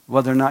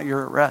 whether or not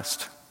you're at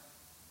rest,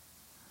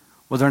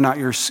 whether or not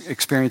you're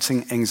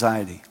experiencing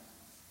anxiety,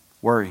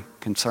 worry,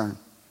 concern,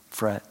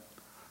 fret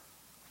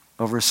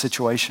over a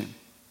situation,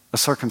 a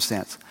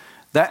circumstance?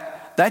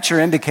 That's your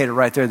indicator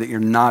right there that you're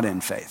not in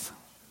faith.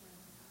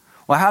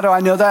 Well, how do I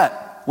know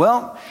that?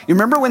 Well, you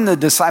remember when the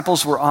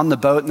disciples were on the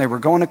boat and they were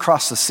going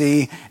across the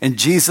sea and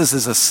Jesus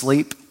is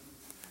asleep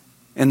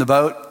in the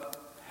boat,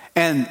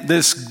 and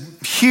this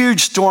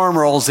huge storm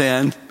rolls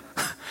in,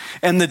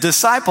 and the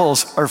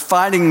disciples are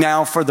fighting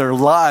now for their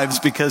lives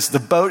because the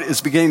boat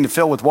is beginning to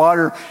fill with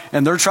water,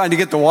 and they're trying to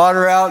get the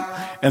water out,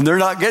 and they're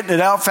not getting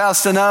it out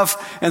fast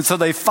enough. And so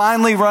they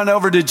finally run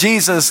over to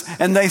Jesus,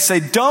 and they say,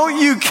 "Don't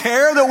you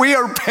care that we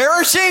are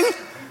perishing?"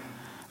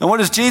 And what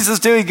does Jesus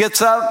do? He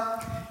gets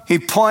up, he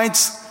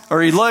points,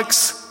 or he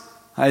looks.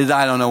 I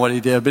don't know what he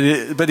did,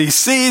 but he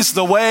sees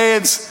the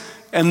waves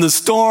and the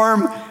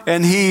storm,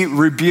 and he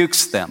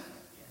rebukes them.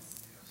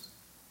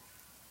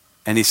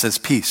 And he says,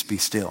 "Peace, be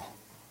still."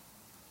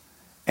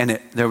 And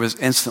there was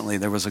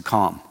a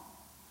calm.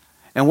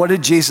 And what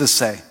did Jesus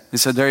say? He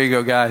said, "There you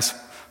go, guys.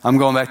 I'm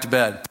going back to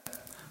bed."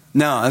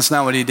 No, that's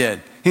not what he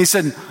did. He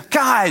said,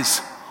 "Guys,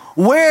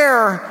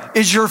 where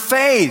is your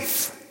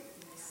faith?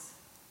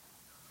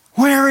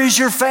 Where is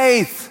your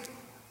faith?"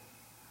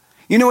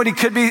 You know what he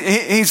could be?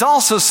 He's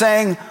also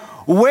saying,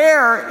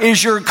 "Where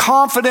is your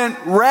confident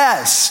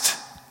rest?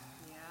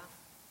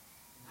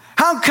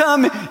 How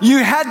come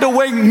you had to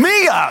wake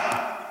me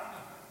up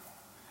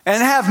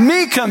and have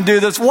me come do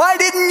this? Why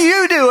didn't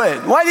you do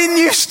it? Why didn't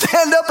you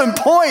stand up and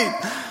point?"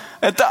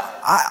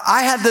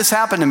 I had this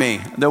happen to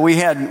me. That we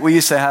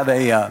used to have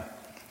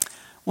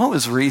what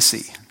was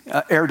Reese?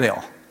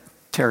 Airedale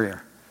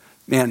Terrier.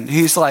 Man,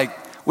 he's like,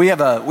 we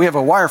have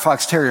a Wire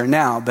Fox Terrier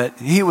now, but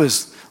he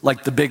was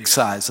like the big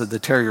size of the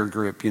Terrier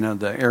group,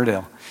 the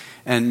Airedale.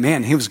 And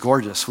man, he was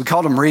gorgeous. We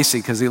called him Reese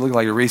because he looked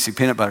like a Reese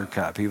peanut butter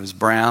cup. He was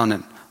brown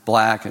and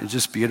black and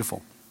just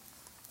beautiful.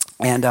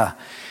 And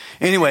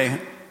anyway,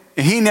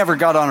 he never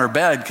got on our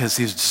bed because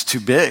he was just too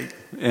big.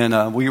 And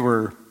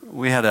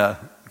we had a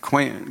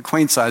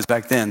queen size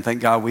back then.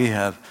 Thank God we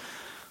have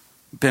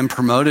been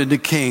promoted to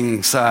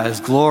king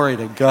size. Glory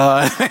to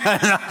God.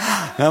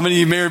 How many of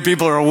you married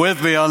people are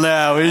with me on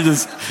that?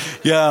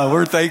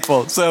 We're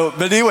thankful.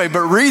 But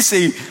Reese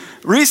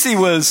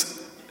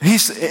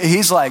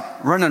he's like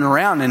running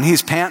around and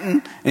he's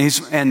panting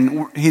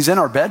and he's in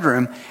our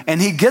bedroom,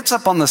 and he gets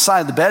up on the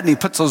side of the bed and he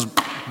puts those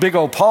big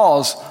old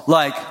paws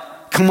like,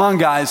 "Come on,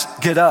 guys,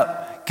 get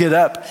up, get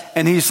up."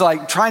 And he's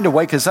like trying to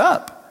wake us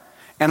up.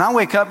 And I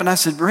wake up and I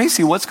said, "Reese,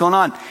 what's going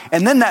on?"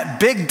 And then that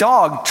big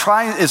dog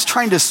is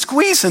trying to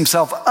squeeze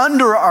himself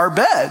under our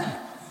bed.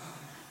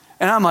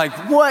 And I'm like,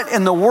 what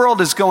in the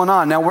world is going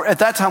on? Now, at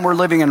that time, we're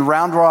living in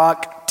Round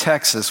Rock,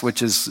 Texas,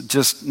 which is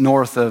just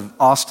north of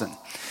Austin,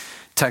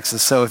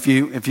 Texas. So if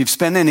you've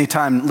spent any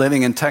time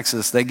living in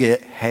Texas, they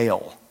get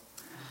hail.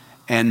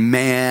 And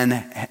man,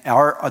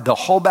 the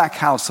whole back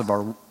house of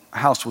our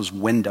house was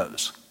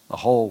windows, the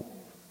whole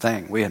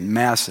thing. We had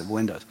massive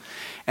windows.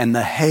 And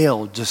the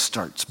hail just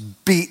starts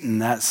beating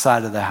that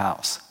side of the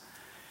house.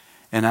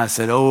 And I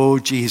said, "Oh,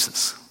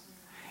 Jesus."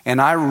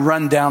 And I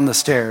run down the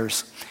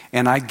stairs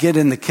and I get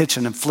in the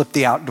kitchen and flip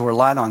the outdoor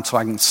light on so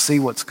I can see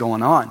what's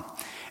going on.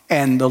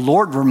 And the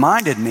Lord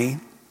reminded me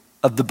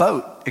of the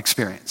boat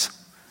experience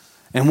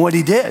and what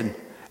he did.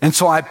 And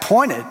so I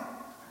pointed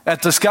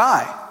at the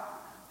sky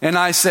and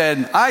I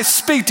said, "I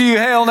speak to you,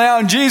 hail, now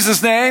in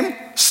Jesus' name.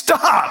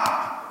 Stop."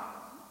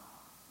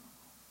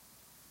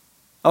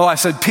 Oh, I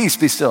said, "Peace,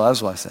 be still."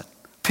 That's what I said.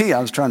 I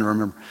was trying to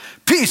remember.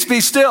 "Peace, be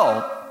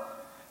still."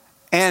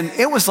 And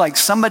it was like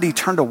somebody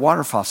turned a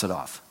water faucet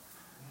off.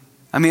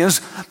 I mean, it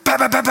was, bah,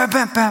 bah, bah, bah,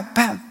 bah, bah,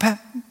 bah, bah,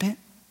 bah.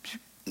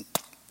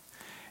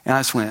 And I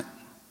just went.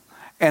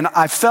 And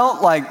I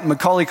felt like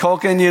Macaulay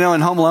Culkin,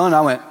 in Home Alone.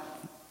 I went,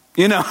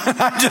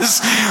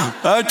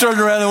 I turned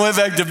around and went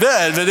back to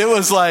bed. But it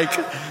was like,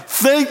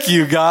 thank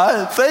you,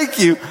 God. Thank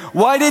you.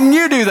 Why didn't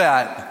you do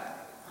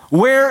that?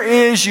 Where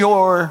is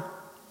your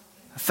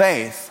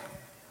faith?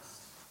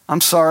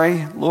 I'm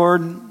sorry,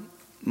 Lord,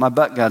 my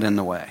butt got in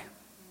the way.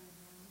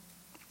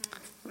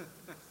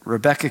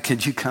 Rebecca,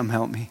 could you come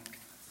help me?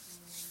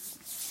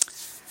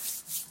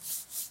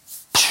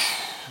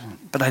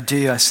 But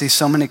I see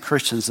so many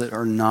Christians that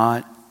are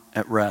not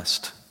at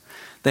rest.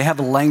 They have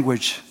a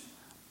language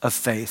of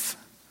faith,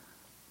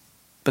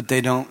 but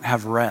they don't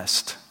have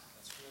rest.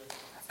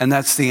 And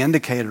that's the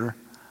indicator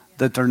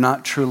that they're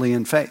not truly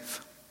in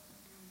faith.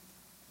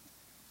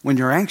 When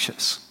you're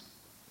anxious,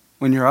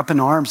 when you're up in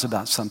arms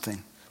about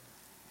something.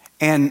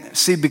 And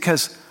see,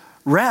 because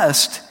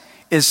rest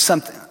is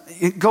something,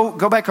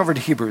 go back over to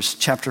Hebrews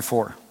chapter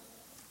 4.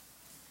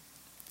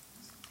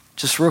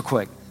 Just real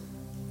quick.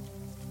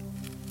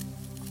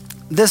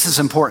 This is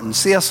important.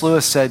 C.S.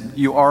 Lewis said,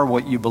 "You are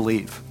what you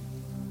believe."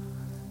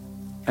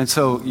 And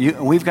so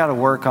we've got to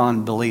work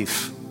on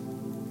belief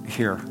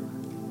here.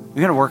 We've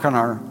got to work on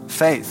our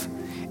faith.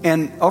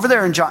 And over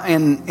there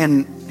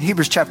in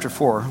Hebrews chapter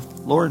 4,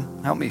 Lord,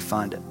 help me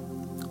find it.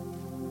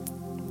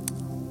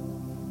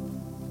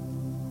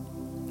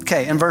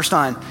 Okay, in verse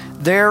 9,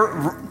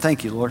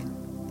 thank you, Lord.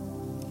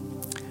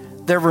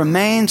 "There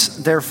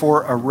remains,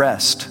 therefore, a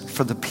rest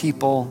for the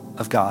people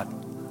of God."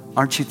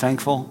 Aren't you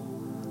thankful?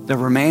 There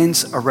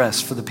remains a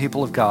rest for the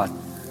people of God.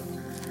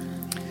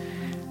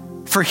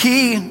 "For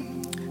he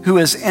who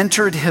has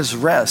entered his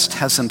rest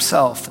has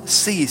himself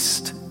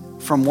ceased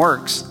from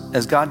works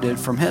as God did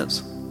from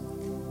his.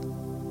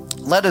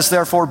 Let us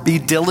therefore be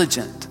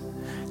diligent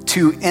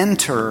to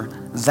enter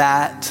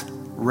that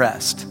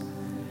rest.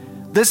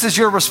 This is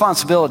your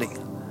responsibility.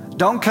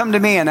 Don't come to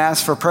me and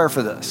ask for prayer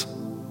for this.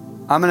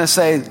 I'm going to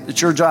say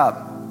it's your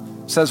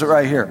job. It says it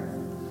right here.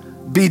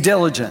 Be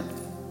diligent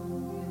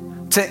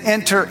to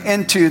enter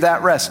into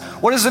that rest.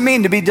 What does it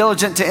mean to be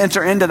diligent to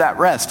enter into that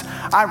rest?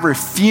 I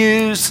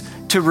refuse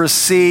to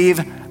receive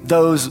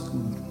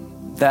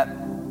that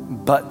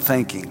but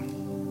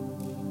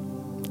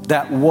thinking,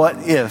 that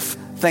what if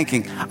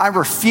thinking. I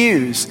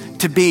refuse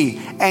to be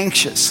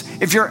anxious.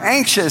 If you're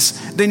anxious,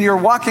 then you're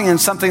walking in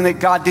something that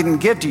God didn't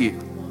give to you.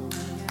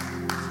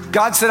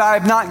 God said, I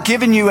have not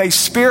given you a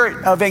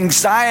spirit of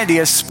anxiety,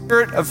 a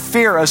spirit of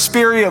fear, a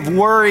spirit of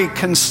worry,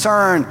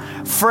 concern,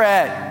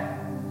 fret.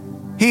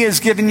 He has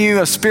given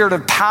you a spirit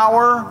of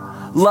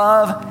power,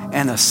 love,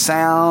 and a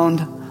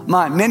sound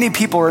mind. Many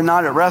people are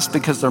not at rest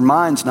because their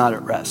mind's not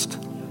at rest.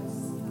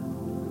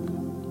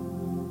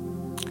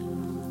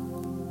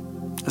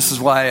 This is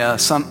why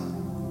some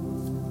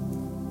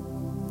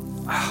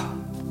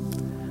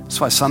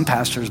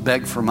pastors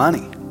beg for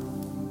money.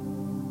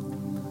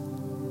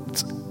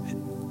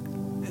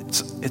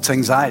 It's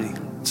anxiety.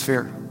 It's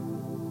fear.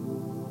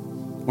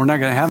 We're not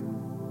going to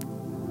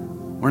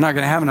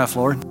have enough,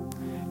 Lord.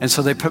 And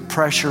so they put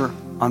pressure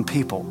on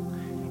people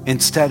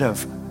instead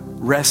of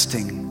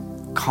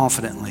resting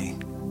confidently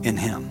in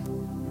Him.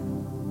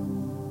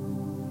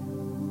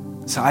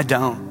 So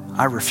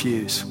I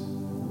refuse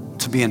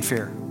to be in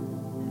fear.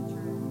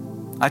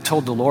 I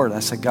told the Lord, I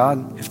said,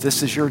 God, if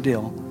this is your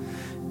deal,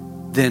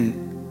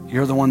 then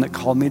you're the one that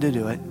called me to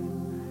do it.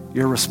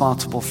 You're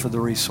responsible for the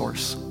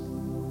resource.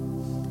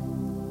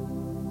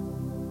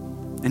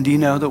 And do you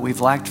know that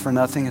we've lacked for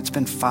nothing? It's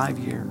been 5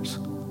 years.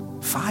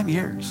 5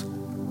 years.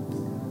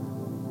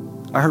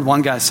 I heard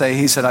one guy say,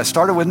 he said, I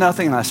started with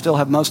nothing and I still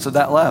have most of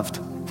that left.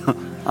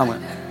 I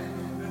went,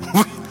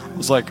 I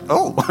was like,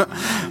 oh,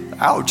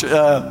 ouch.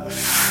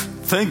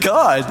 Thank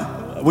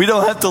God. We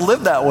don't have to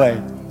live that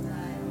way.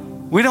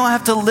 We don't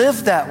have to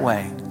live that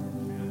way.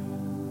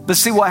 But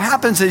see, what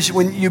happens is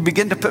when you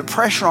begin to put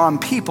pressure on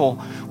people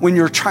when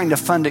you're trying to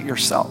fund it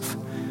yourself.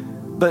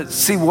 But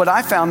see, what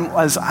I found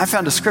was I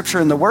found a scripture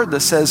in the Word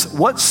that says,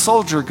 what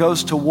soldier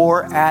goes to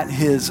war at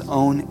his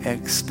own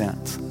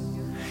expense?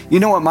 You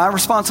know what my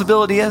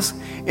responsibility is?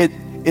 It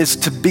is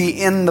to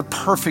be in the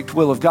perfect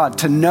will of God,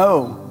 to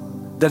know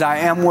that I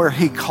am where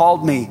He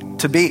called me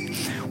to be.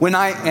 When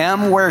I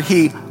am where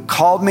He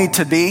called me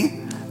to be,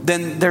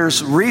 then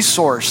there's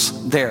resource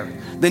there.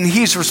 Then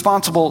He's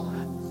responsible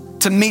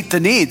to meet the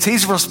needs.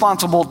 He's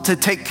responsible to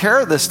take care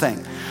of this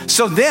thing.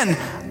 So then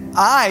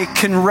I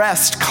can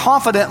rest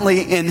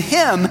confidently in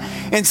Him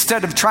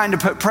instead of trying to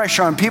put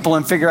pressure on people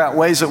and figure out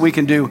ways that we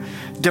can do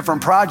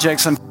different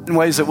projects and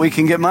ways that we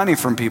can get money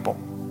from people.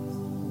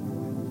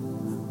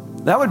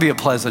 That would be a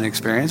pleasant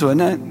experience,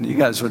 wouldn't it? You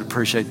guys would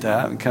appreciate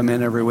that and come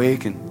in every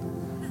week. And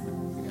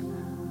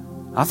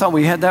I thought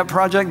we had that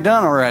project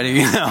done already,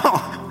 you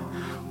know.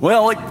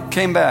 Well, it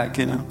came back,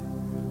 you know.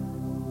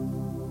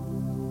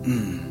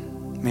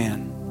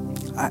 Man,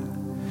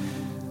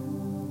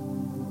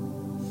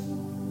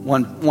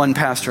 One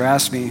pastor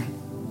asked me,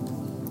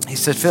 he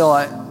said, Phil,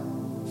 I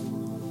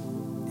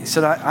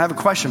have a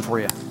question for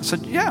you. I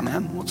said, yeah,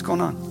 man, what's going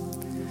on?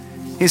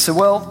 He said,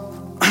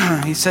 well,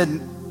 he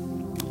said,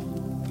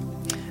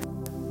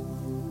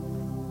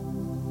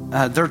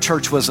 their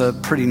church was a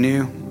pretty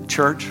new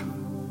church,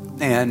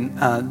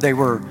 and they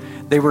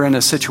were in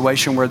a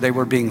situation where they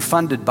were being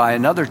funded by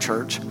another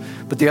church,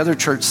 but the other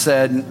church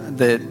said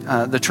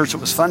that the church that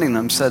was funding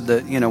them said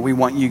that, you know, we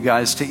want you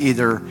guys to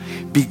either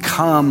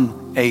become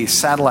a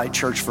satellite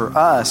church for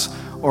us,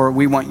 or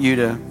we want you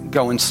to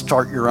go and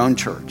start your own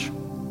church.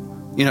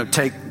 You know,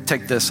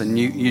 take this and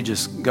you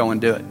just go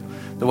and do it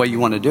the way you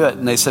want to do it.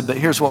 And they said, but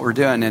here's what we're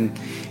doing.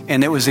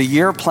 And it was a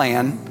year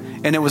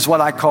plan, and it was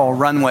what I call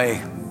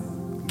runway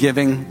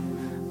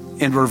giving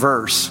in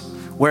reverse,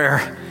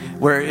 where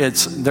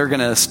they're going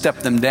to step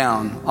them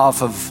down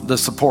off of the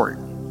support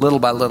little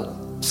by little.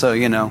 So,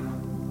 you know,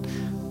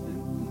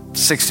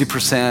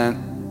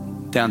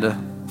 60% down to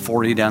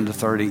 40, down to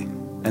 30,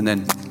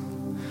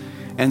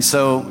 and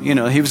so, you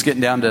know, he was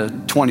getting down to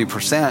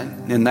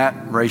 20% in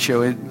that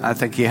ratio. I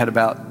think he had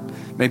about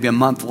maybe a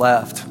month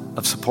left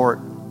of support.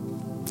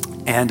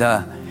 And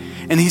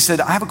he said,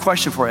 I have a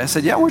question for you. I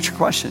said, yeah, what's your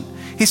question?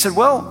 He said,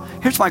 well,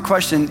 here's my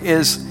question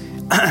is,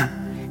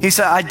 he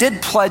said, I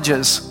did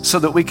pledges so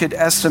that we could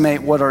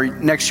estimate what our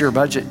next year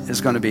budget is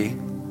going to be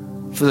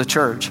for the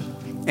church.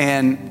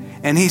 And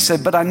he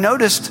said, but I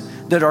noticed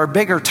that our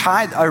biggest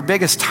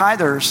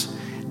tithers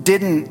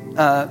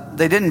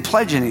didn't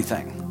pledge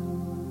anything.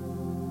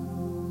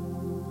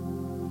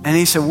 And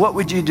he said, what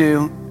would you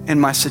do in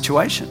my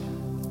situation?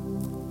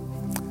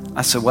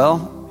 I said,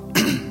 well,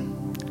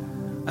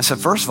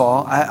 first of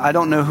all, I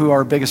don't know who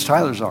our biggest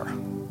tithers are.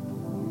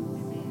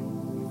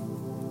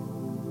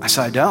 I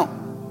said, I don't.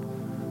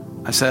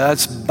 I said,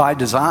 that's by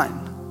design.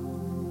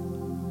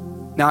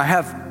 Now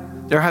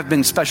there have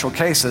been special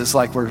cases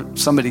like where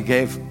somebody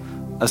gave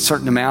a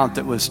certain amount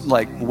that was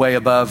like way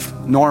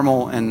above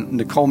normal, and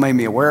Nicole made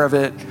me aware of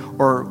it,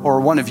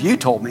 or one of you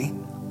told me.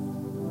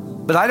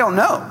 But I don't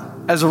know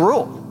as a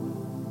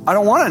rule. I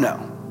don't want to know.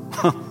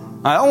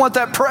 I don't want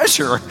that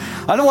pressure.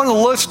 I don't want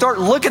to start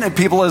looking at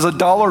people as a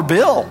dollar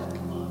bill.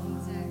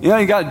 You know,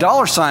 you got a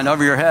dollar sign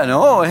over your head.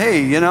 Oh,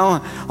 hey, you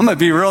know, I'm going to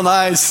be real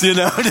nice, you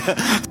know,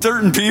 to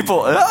certain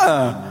people.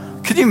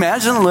 Could you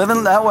imagine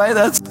living that way?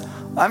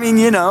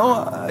 You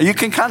know, you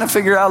can kind of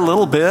figure out a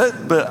little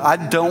bit, but I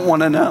don't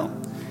want to know.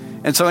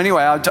 And so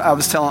anyway, I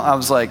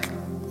was like,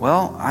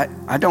 well,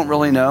 I don't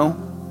really know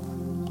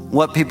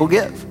what people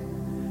give.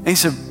 And he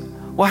said,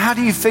 well, how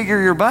do you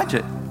figure your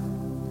budget?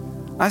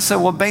 I said,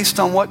 well, based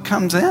on what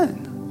comes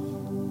in.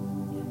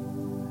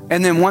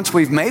 And then once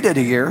we've made it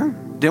a year,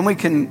 then we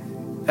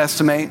can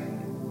estimate,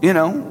 you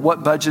know,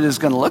 what budget is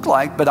going to look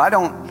like. But I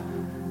don't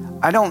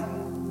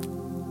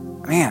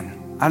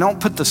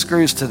put the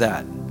screws to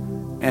that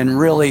and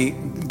really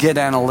get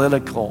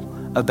analytical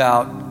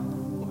about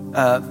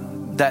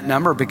that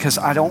number, because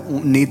I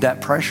don't need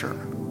that pressure.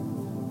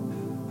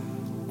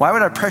 Why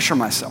would I pressure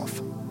myself?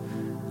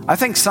 I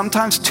think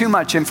sometimes too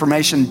much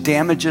information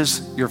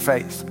damages your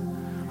faith.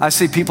 I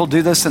see people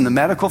do this in the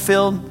medical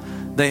field.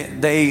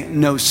 They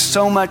know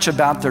so much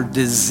about their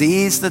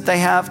disease that they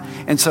have,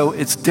 and so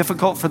it's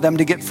difficult for them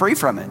to get free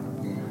from it,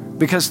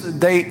 because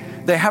they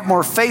have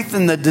more faith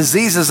in the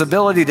disease's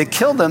ability to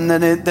kill them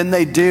than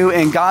they do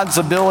in God's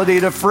ability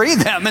to free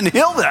them and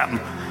heal them.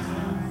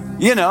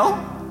 You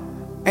know?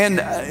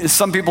 And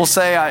some people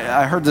say,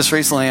 I heard this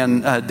recently,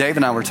 and Dave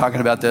and I were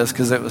talking about this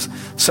because it was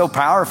so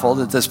powerful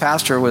that this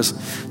pastor was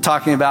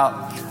talking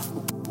about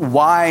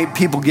why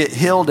people get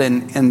healed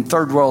in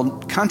third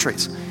world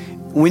countries.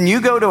 When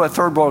you go to a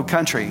third world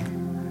country,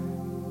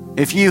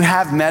 if you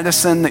have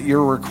medicine that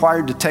you're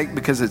required to take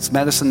because it's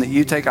medicine that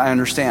you take, I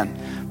understand.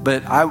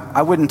 But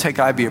I wouldn't take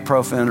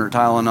ibuprofen or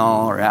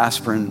Tylenol or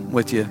aspirin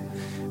with you,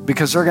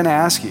 because they're going to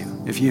ask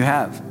you if you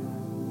have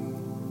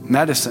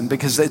medicine,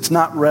 because it's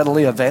not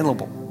readily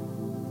available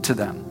to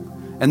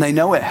them. And they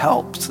know it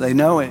helps. They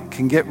know it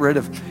can get rid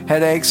of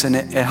headaches, and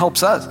it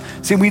helps us.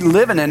 See, we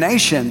live in a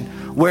nation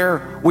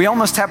where we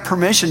almost have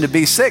permission to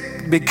be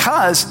sick,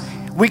 because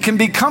we can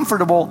be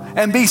comfortable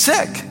and be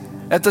sick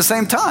at the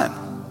same time.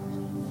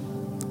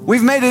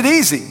 We've made it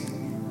easy.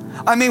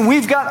 I mean,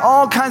 we've got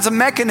all kinds of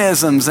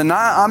mechanisms, and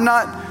I'm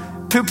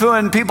not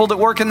poo-pooing people that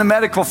work in the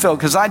medical field,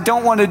 because I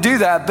don't want to do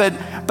that.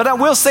 But I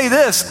will say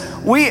this: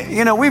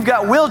 we've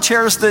got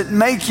wheelchairs that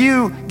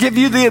give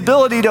you the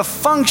ability to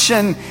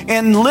function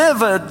and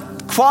live a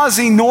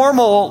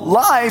quasi-normal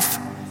life,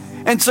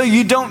 and so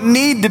you don't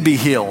need to be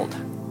healed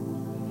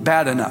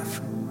bad enough.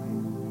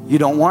 You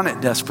don't want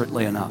it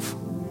desperately enough.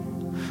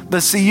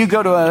 But see, you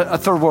go to a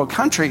third world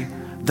country,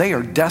 they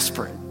are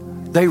desperate.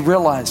 They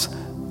realize,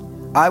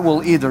 I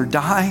will either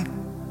die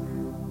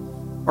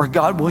or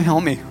God will heal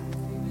me.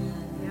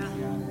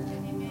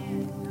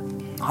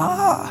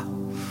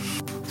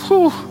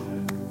 Whew.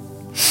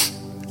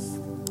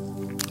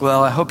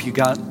 Well, I hope you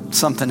got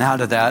something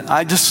out of that.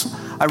 I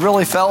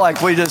really felt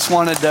like we just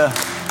wanted to,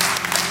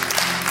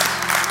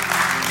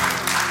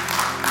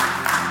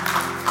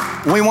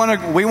 we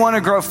want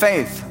to grow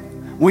faith.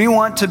 We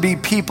want to be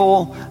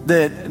people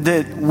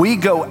that we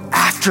go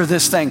after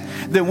this thing.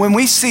 That when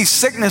we see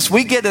sickness,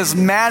 we get as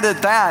mad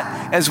at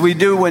that as we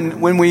do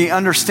when we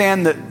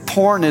understand that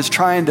porn is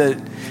trying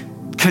to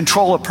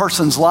control a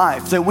person's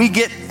life. That we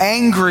get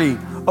angry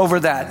over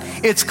that.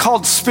 It's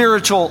called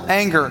spiritual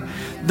anger.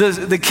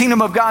 The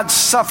kingdom of God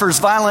suffers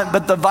violent,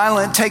 but the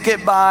violent take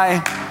it by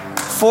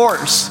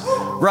force,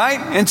 right?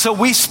 And so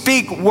we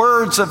speak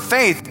words of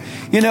faith.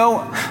 You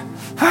know,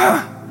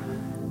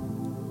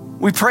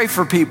 we pray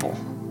for people.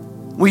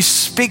 We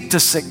speak to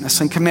sickness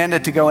and command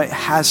it to go. It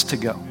has to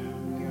go.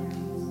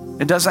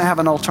 It doesn't have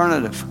an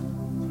alternative.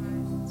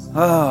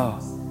 Oh,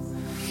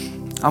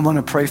 I want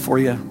to pray for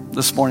you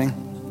this morning.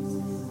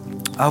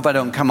 I hope I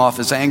don't come off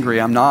as angry.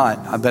 I'm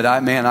not. But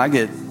I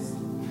get,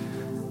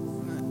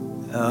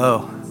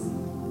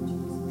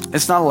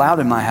 it's not allowed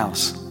in my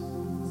house.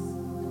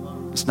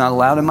 It's not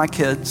allowed in my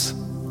kids.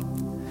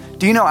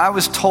 Do you know, I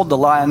was told the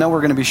lie. I know we're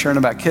going to be sharing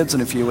about kids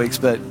in a few weeks,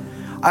 but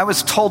I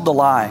was told the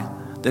lie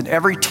that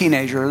every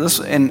teenager,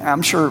 and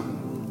I'm sure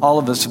all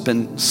of us have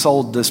been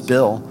sold this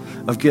bill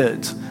of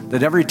goods,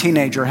 that every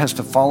teenager has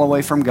to fall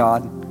away from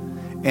God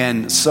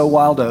and sow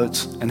wild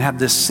oats and have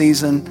this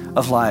season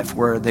of life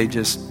where they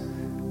just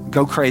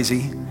go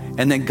crazy,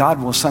 and then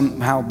God will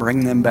somehow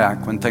bring them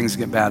back when things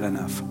get bad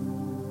enough.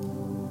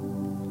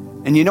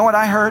 And you know what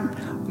I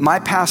heard? My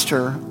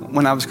pastor,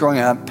 when I was growing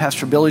up,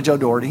 Pastor Billy Joe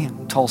Doherty,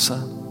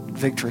 Tulsa,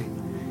 Victory,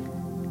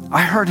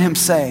 I heard him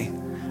say,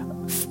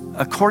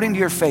 according to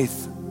your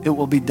faith, it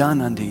will be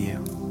done unto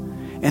you.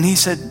 And he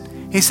said,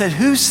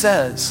 who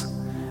says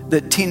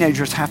that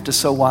teenagers have to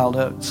sow wild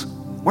oats?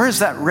 Where is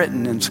that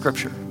written in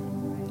Scripture?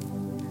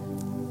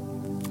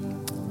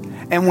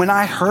 And when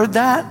I heard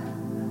that,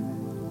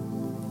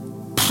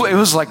 it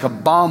was like a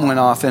bomb went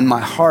off in my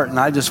heart, and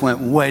I just went,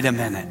 wait a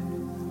minute.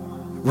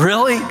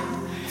 Really?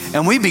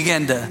 And we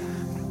began to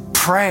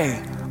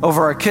pray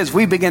over our kids,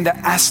 we begin to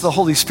ask the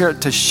Holy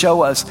Spirit to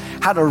show us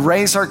how to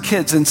raise our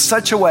kids in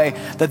such a way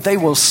that they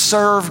will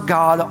serve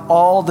God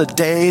all the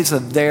days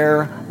of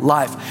their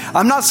life.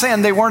 I'm not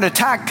saying they weren't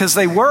attacked, because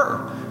they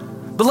were.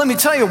 But let me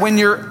tell you, when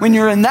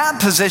you're in that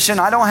position,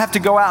 I don't have to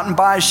go out and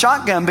buy a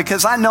shotgun,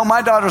 because I know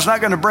my daughter's not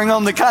going to bring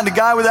home the kind of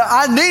guy with that.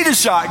 I need a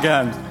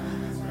shotgun.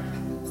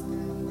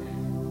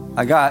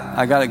 I got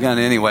a gun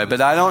anyway, but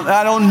I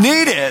don't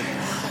need it.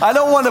 I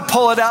don't want to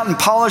pull it out and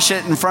polish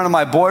it in front of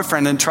my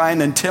boyfriend and try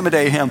and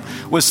intimidate him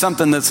with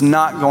something that's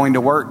not going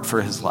to work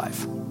for his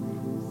life.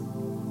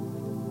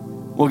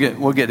 We'll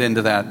get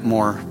into that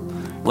more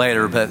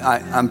later, but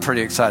I'm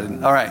pretty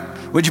excited. All right.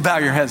 Would you bow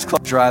your heads,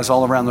 close your eyes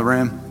all around the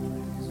room?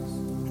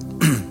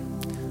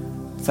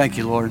 Thank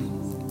you, Lord.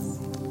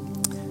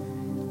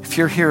 If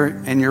you're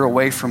here and you're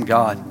away from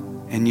God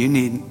and you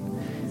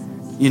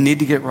need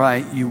to get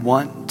right, you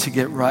want to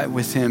get right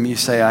with Him, you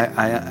say,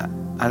 I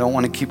don't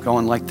want to keep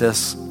going like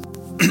this.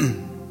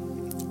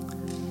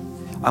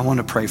 I want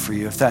to pray for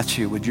you. If that's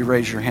you, would you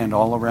raise your hand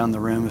all around the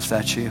room if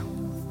that's you?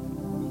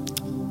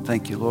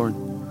 Thank you, Lord.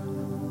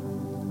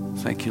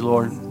 Thank you,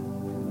 Lord.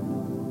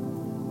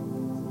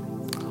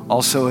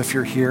 Also, if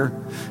you're here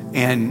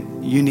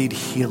and you need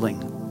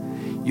healing,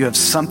 you have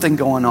something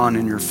going on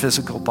in your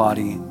physical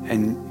body,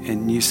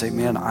 and you say,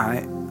 man,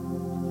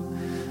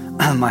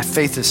 my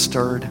faith is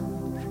stirred,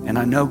 and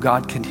I know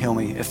God can heal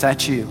me. If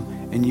that's you,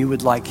 and you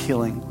would like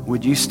healing,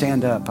 would you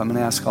stand up? I'm going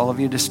to ask all of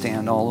you to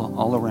stand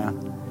all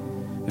around.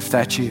 If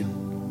that's you.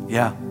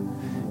 Yeah.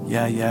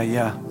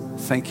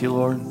 Thank you,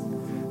 Lord.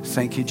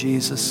 Thank you,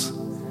 Jesus.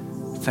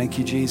 Thank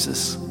you,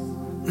 Jesus.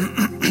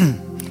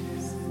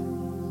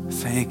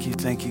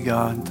 Thank you,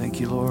 God. Thank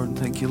you, Lord.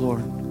 Thank you,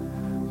 Lord.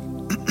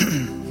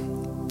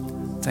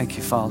 Thank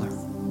you, Father.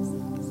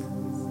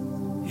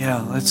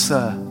 Yeah, let's,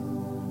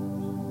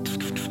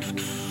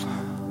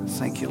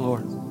 thank you,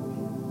 Lord.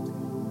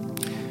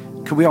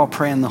 Could we all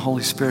pray in the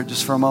Holy Spirit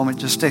just for a moment?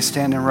 Just stay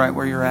standing right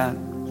where you're at.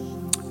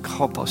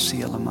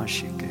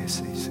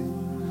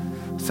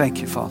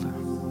 Thank you, Father.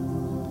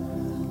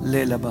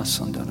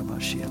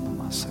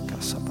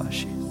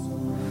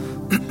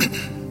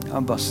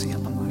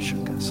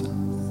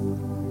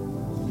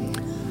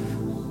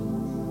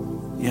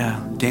 Yeah,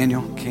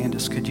 Daniel,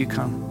 Candace, could you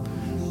come?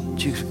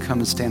 Would you come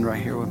and stand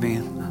right here with me?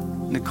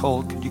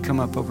 Nicole, could you come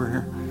up over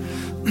here?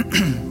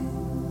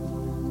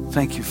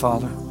 Thank you,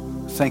 Father.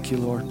 Thank you,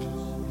 Lord.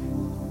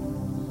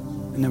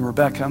 And then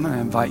Rebecca, I'm going to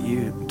invite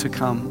you to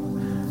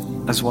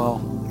come as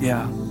well.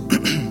 Yeah.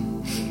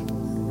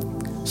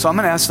 So I'm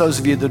going to ask those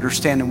of you that are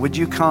standing, would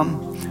you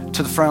come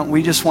to the front?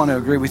 We just want to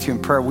agree with you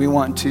in prayer. We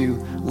want to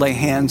lay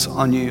hands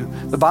on you.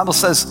 The Bible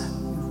says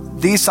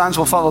these signs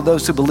will follow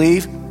those who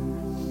believe.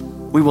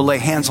 We will lay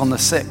hands on the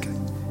sick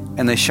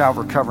and they shall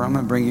recover. I'm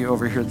going to bring you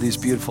over here, these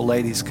beautiful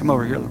ladies. Come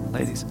over here,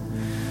 ladies.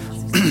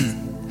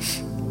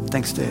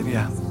 Thanks, Dave.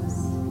 Yeah.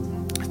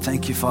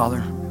 Thank you,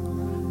 Father.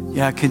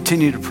 Yeah,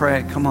 continue to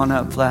pray. Come on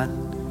up, Vlad.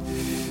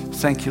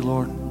 Thank you,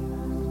 Lord.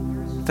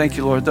 Thank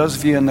you, Lord. Those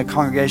of you in the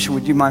congregation,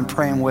 would you mind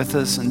praying with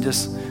us and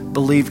just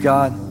believe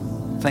God?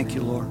 Thank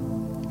you, Lord.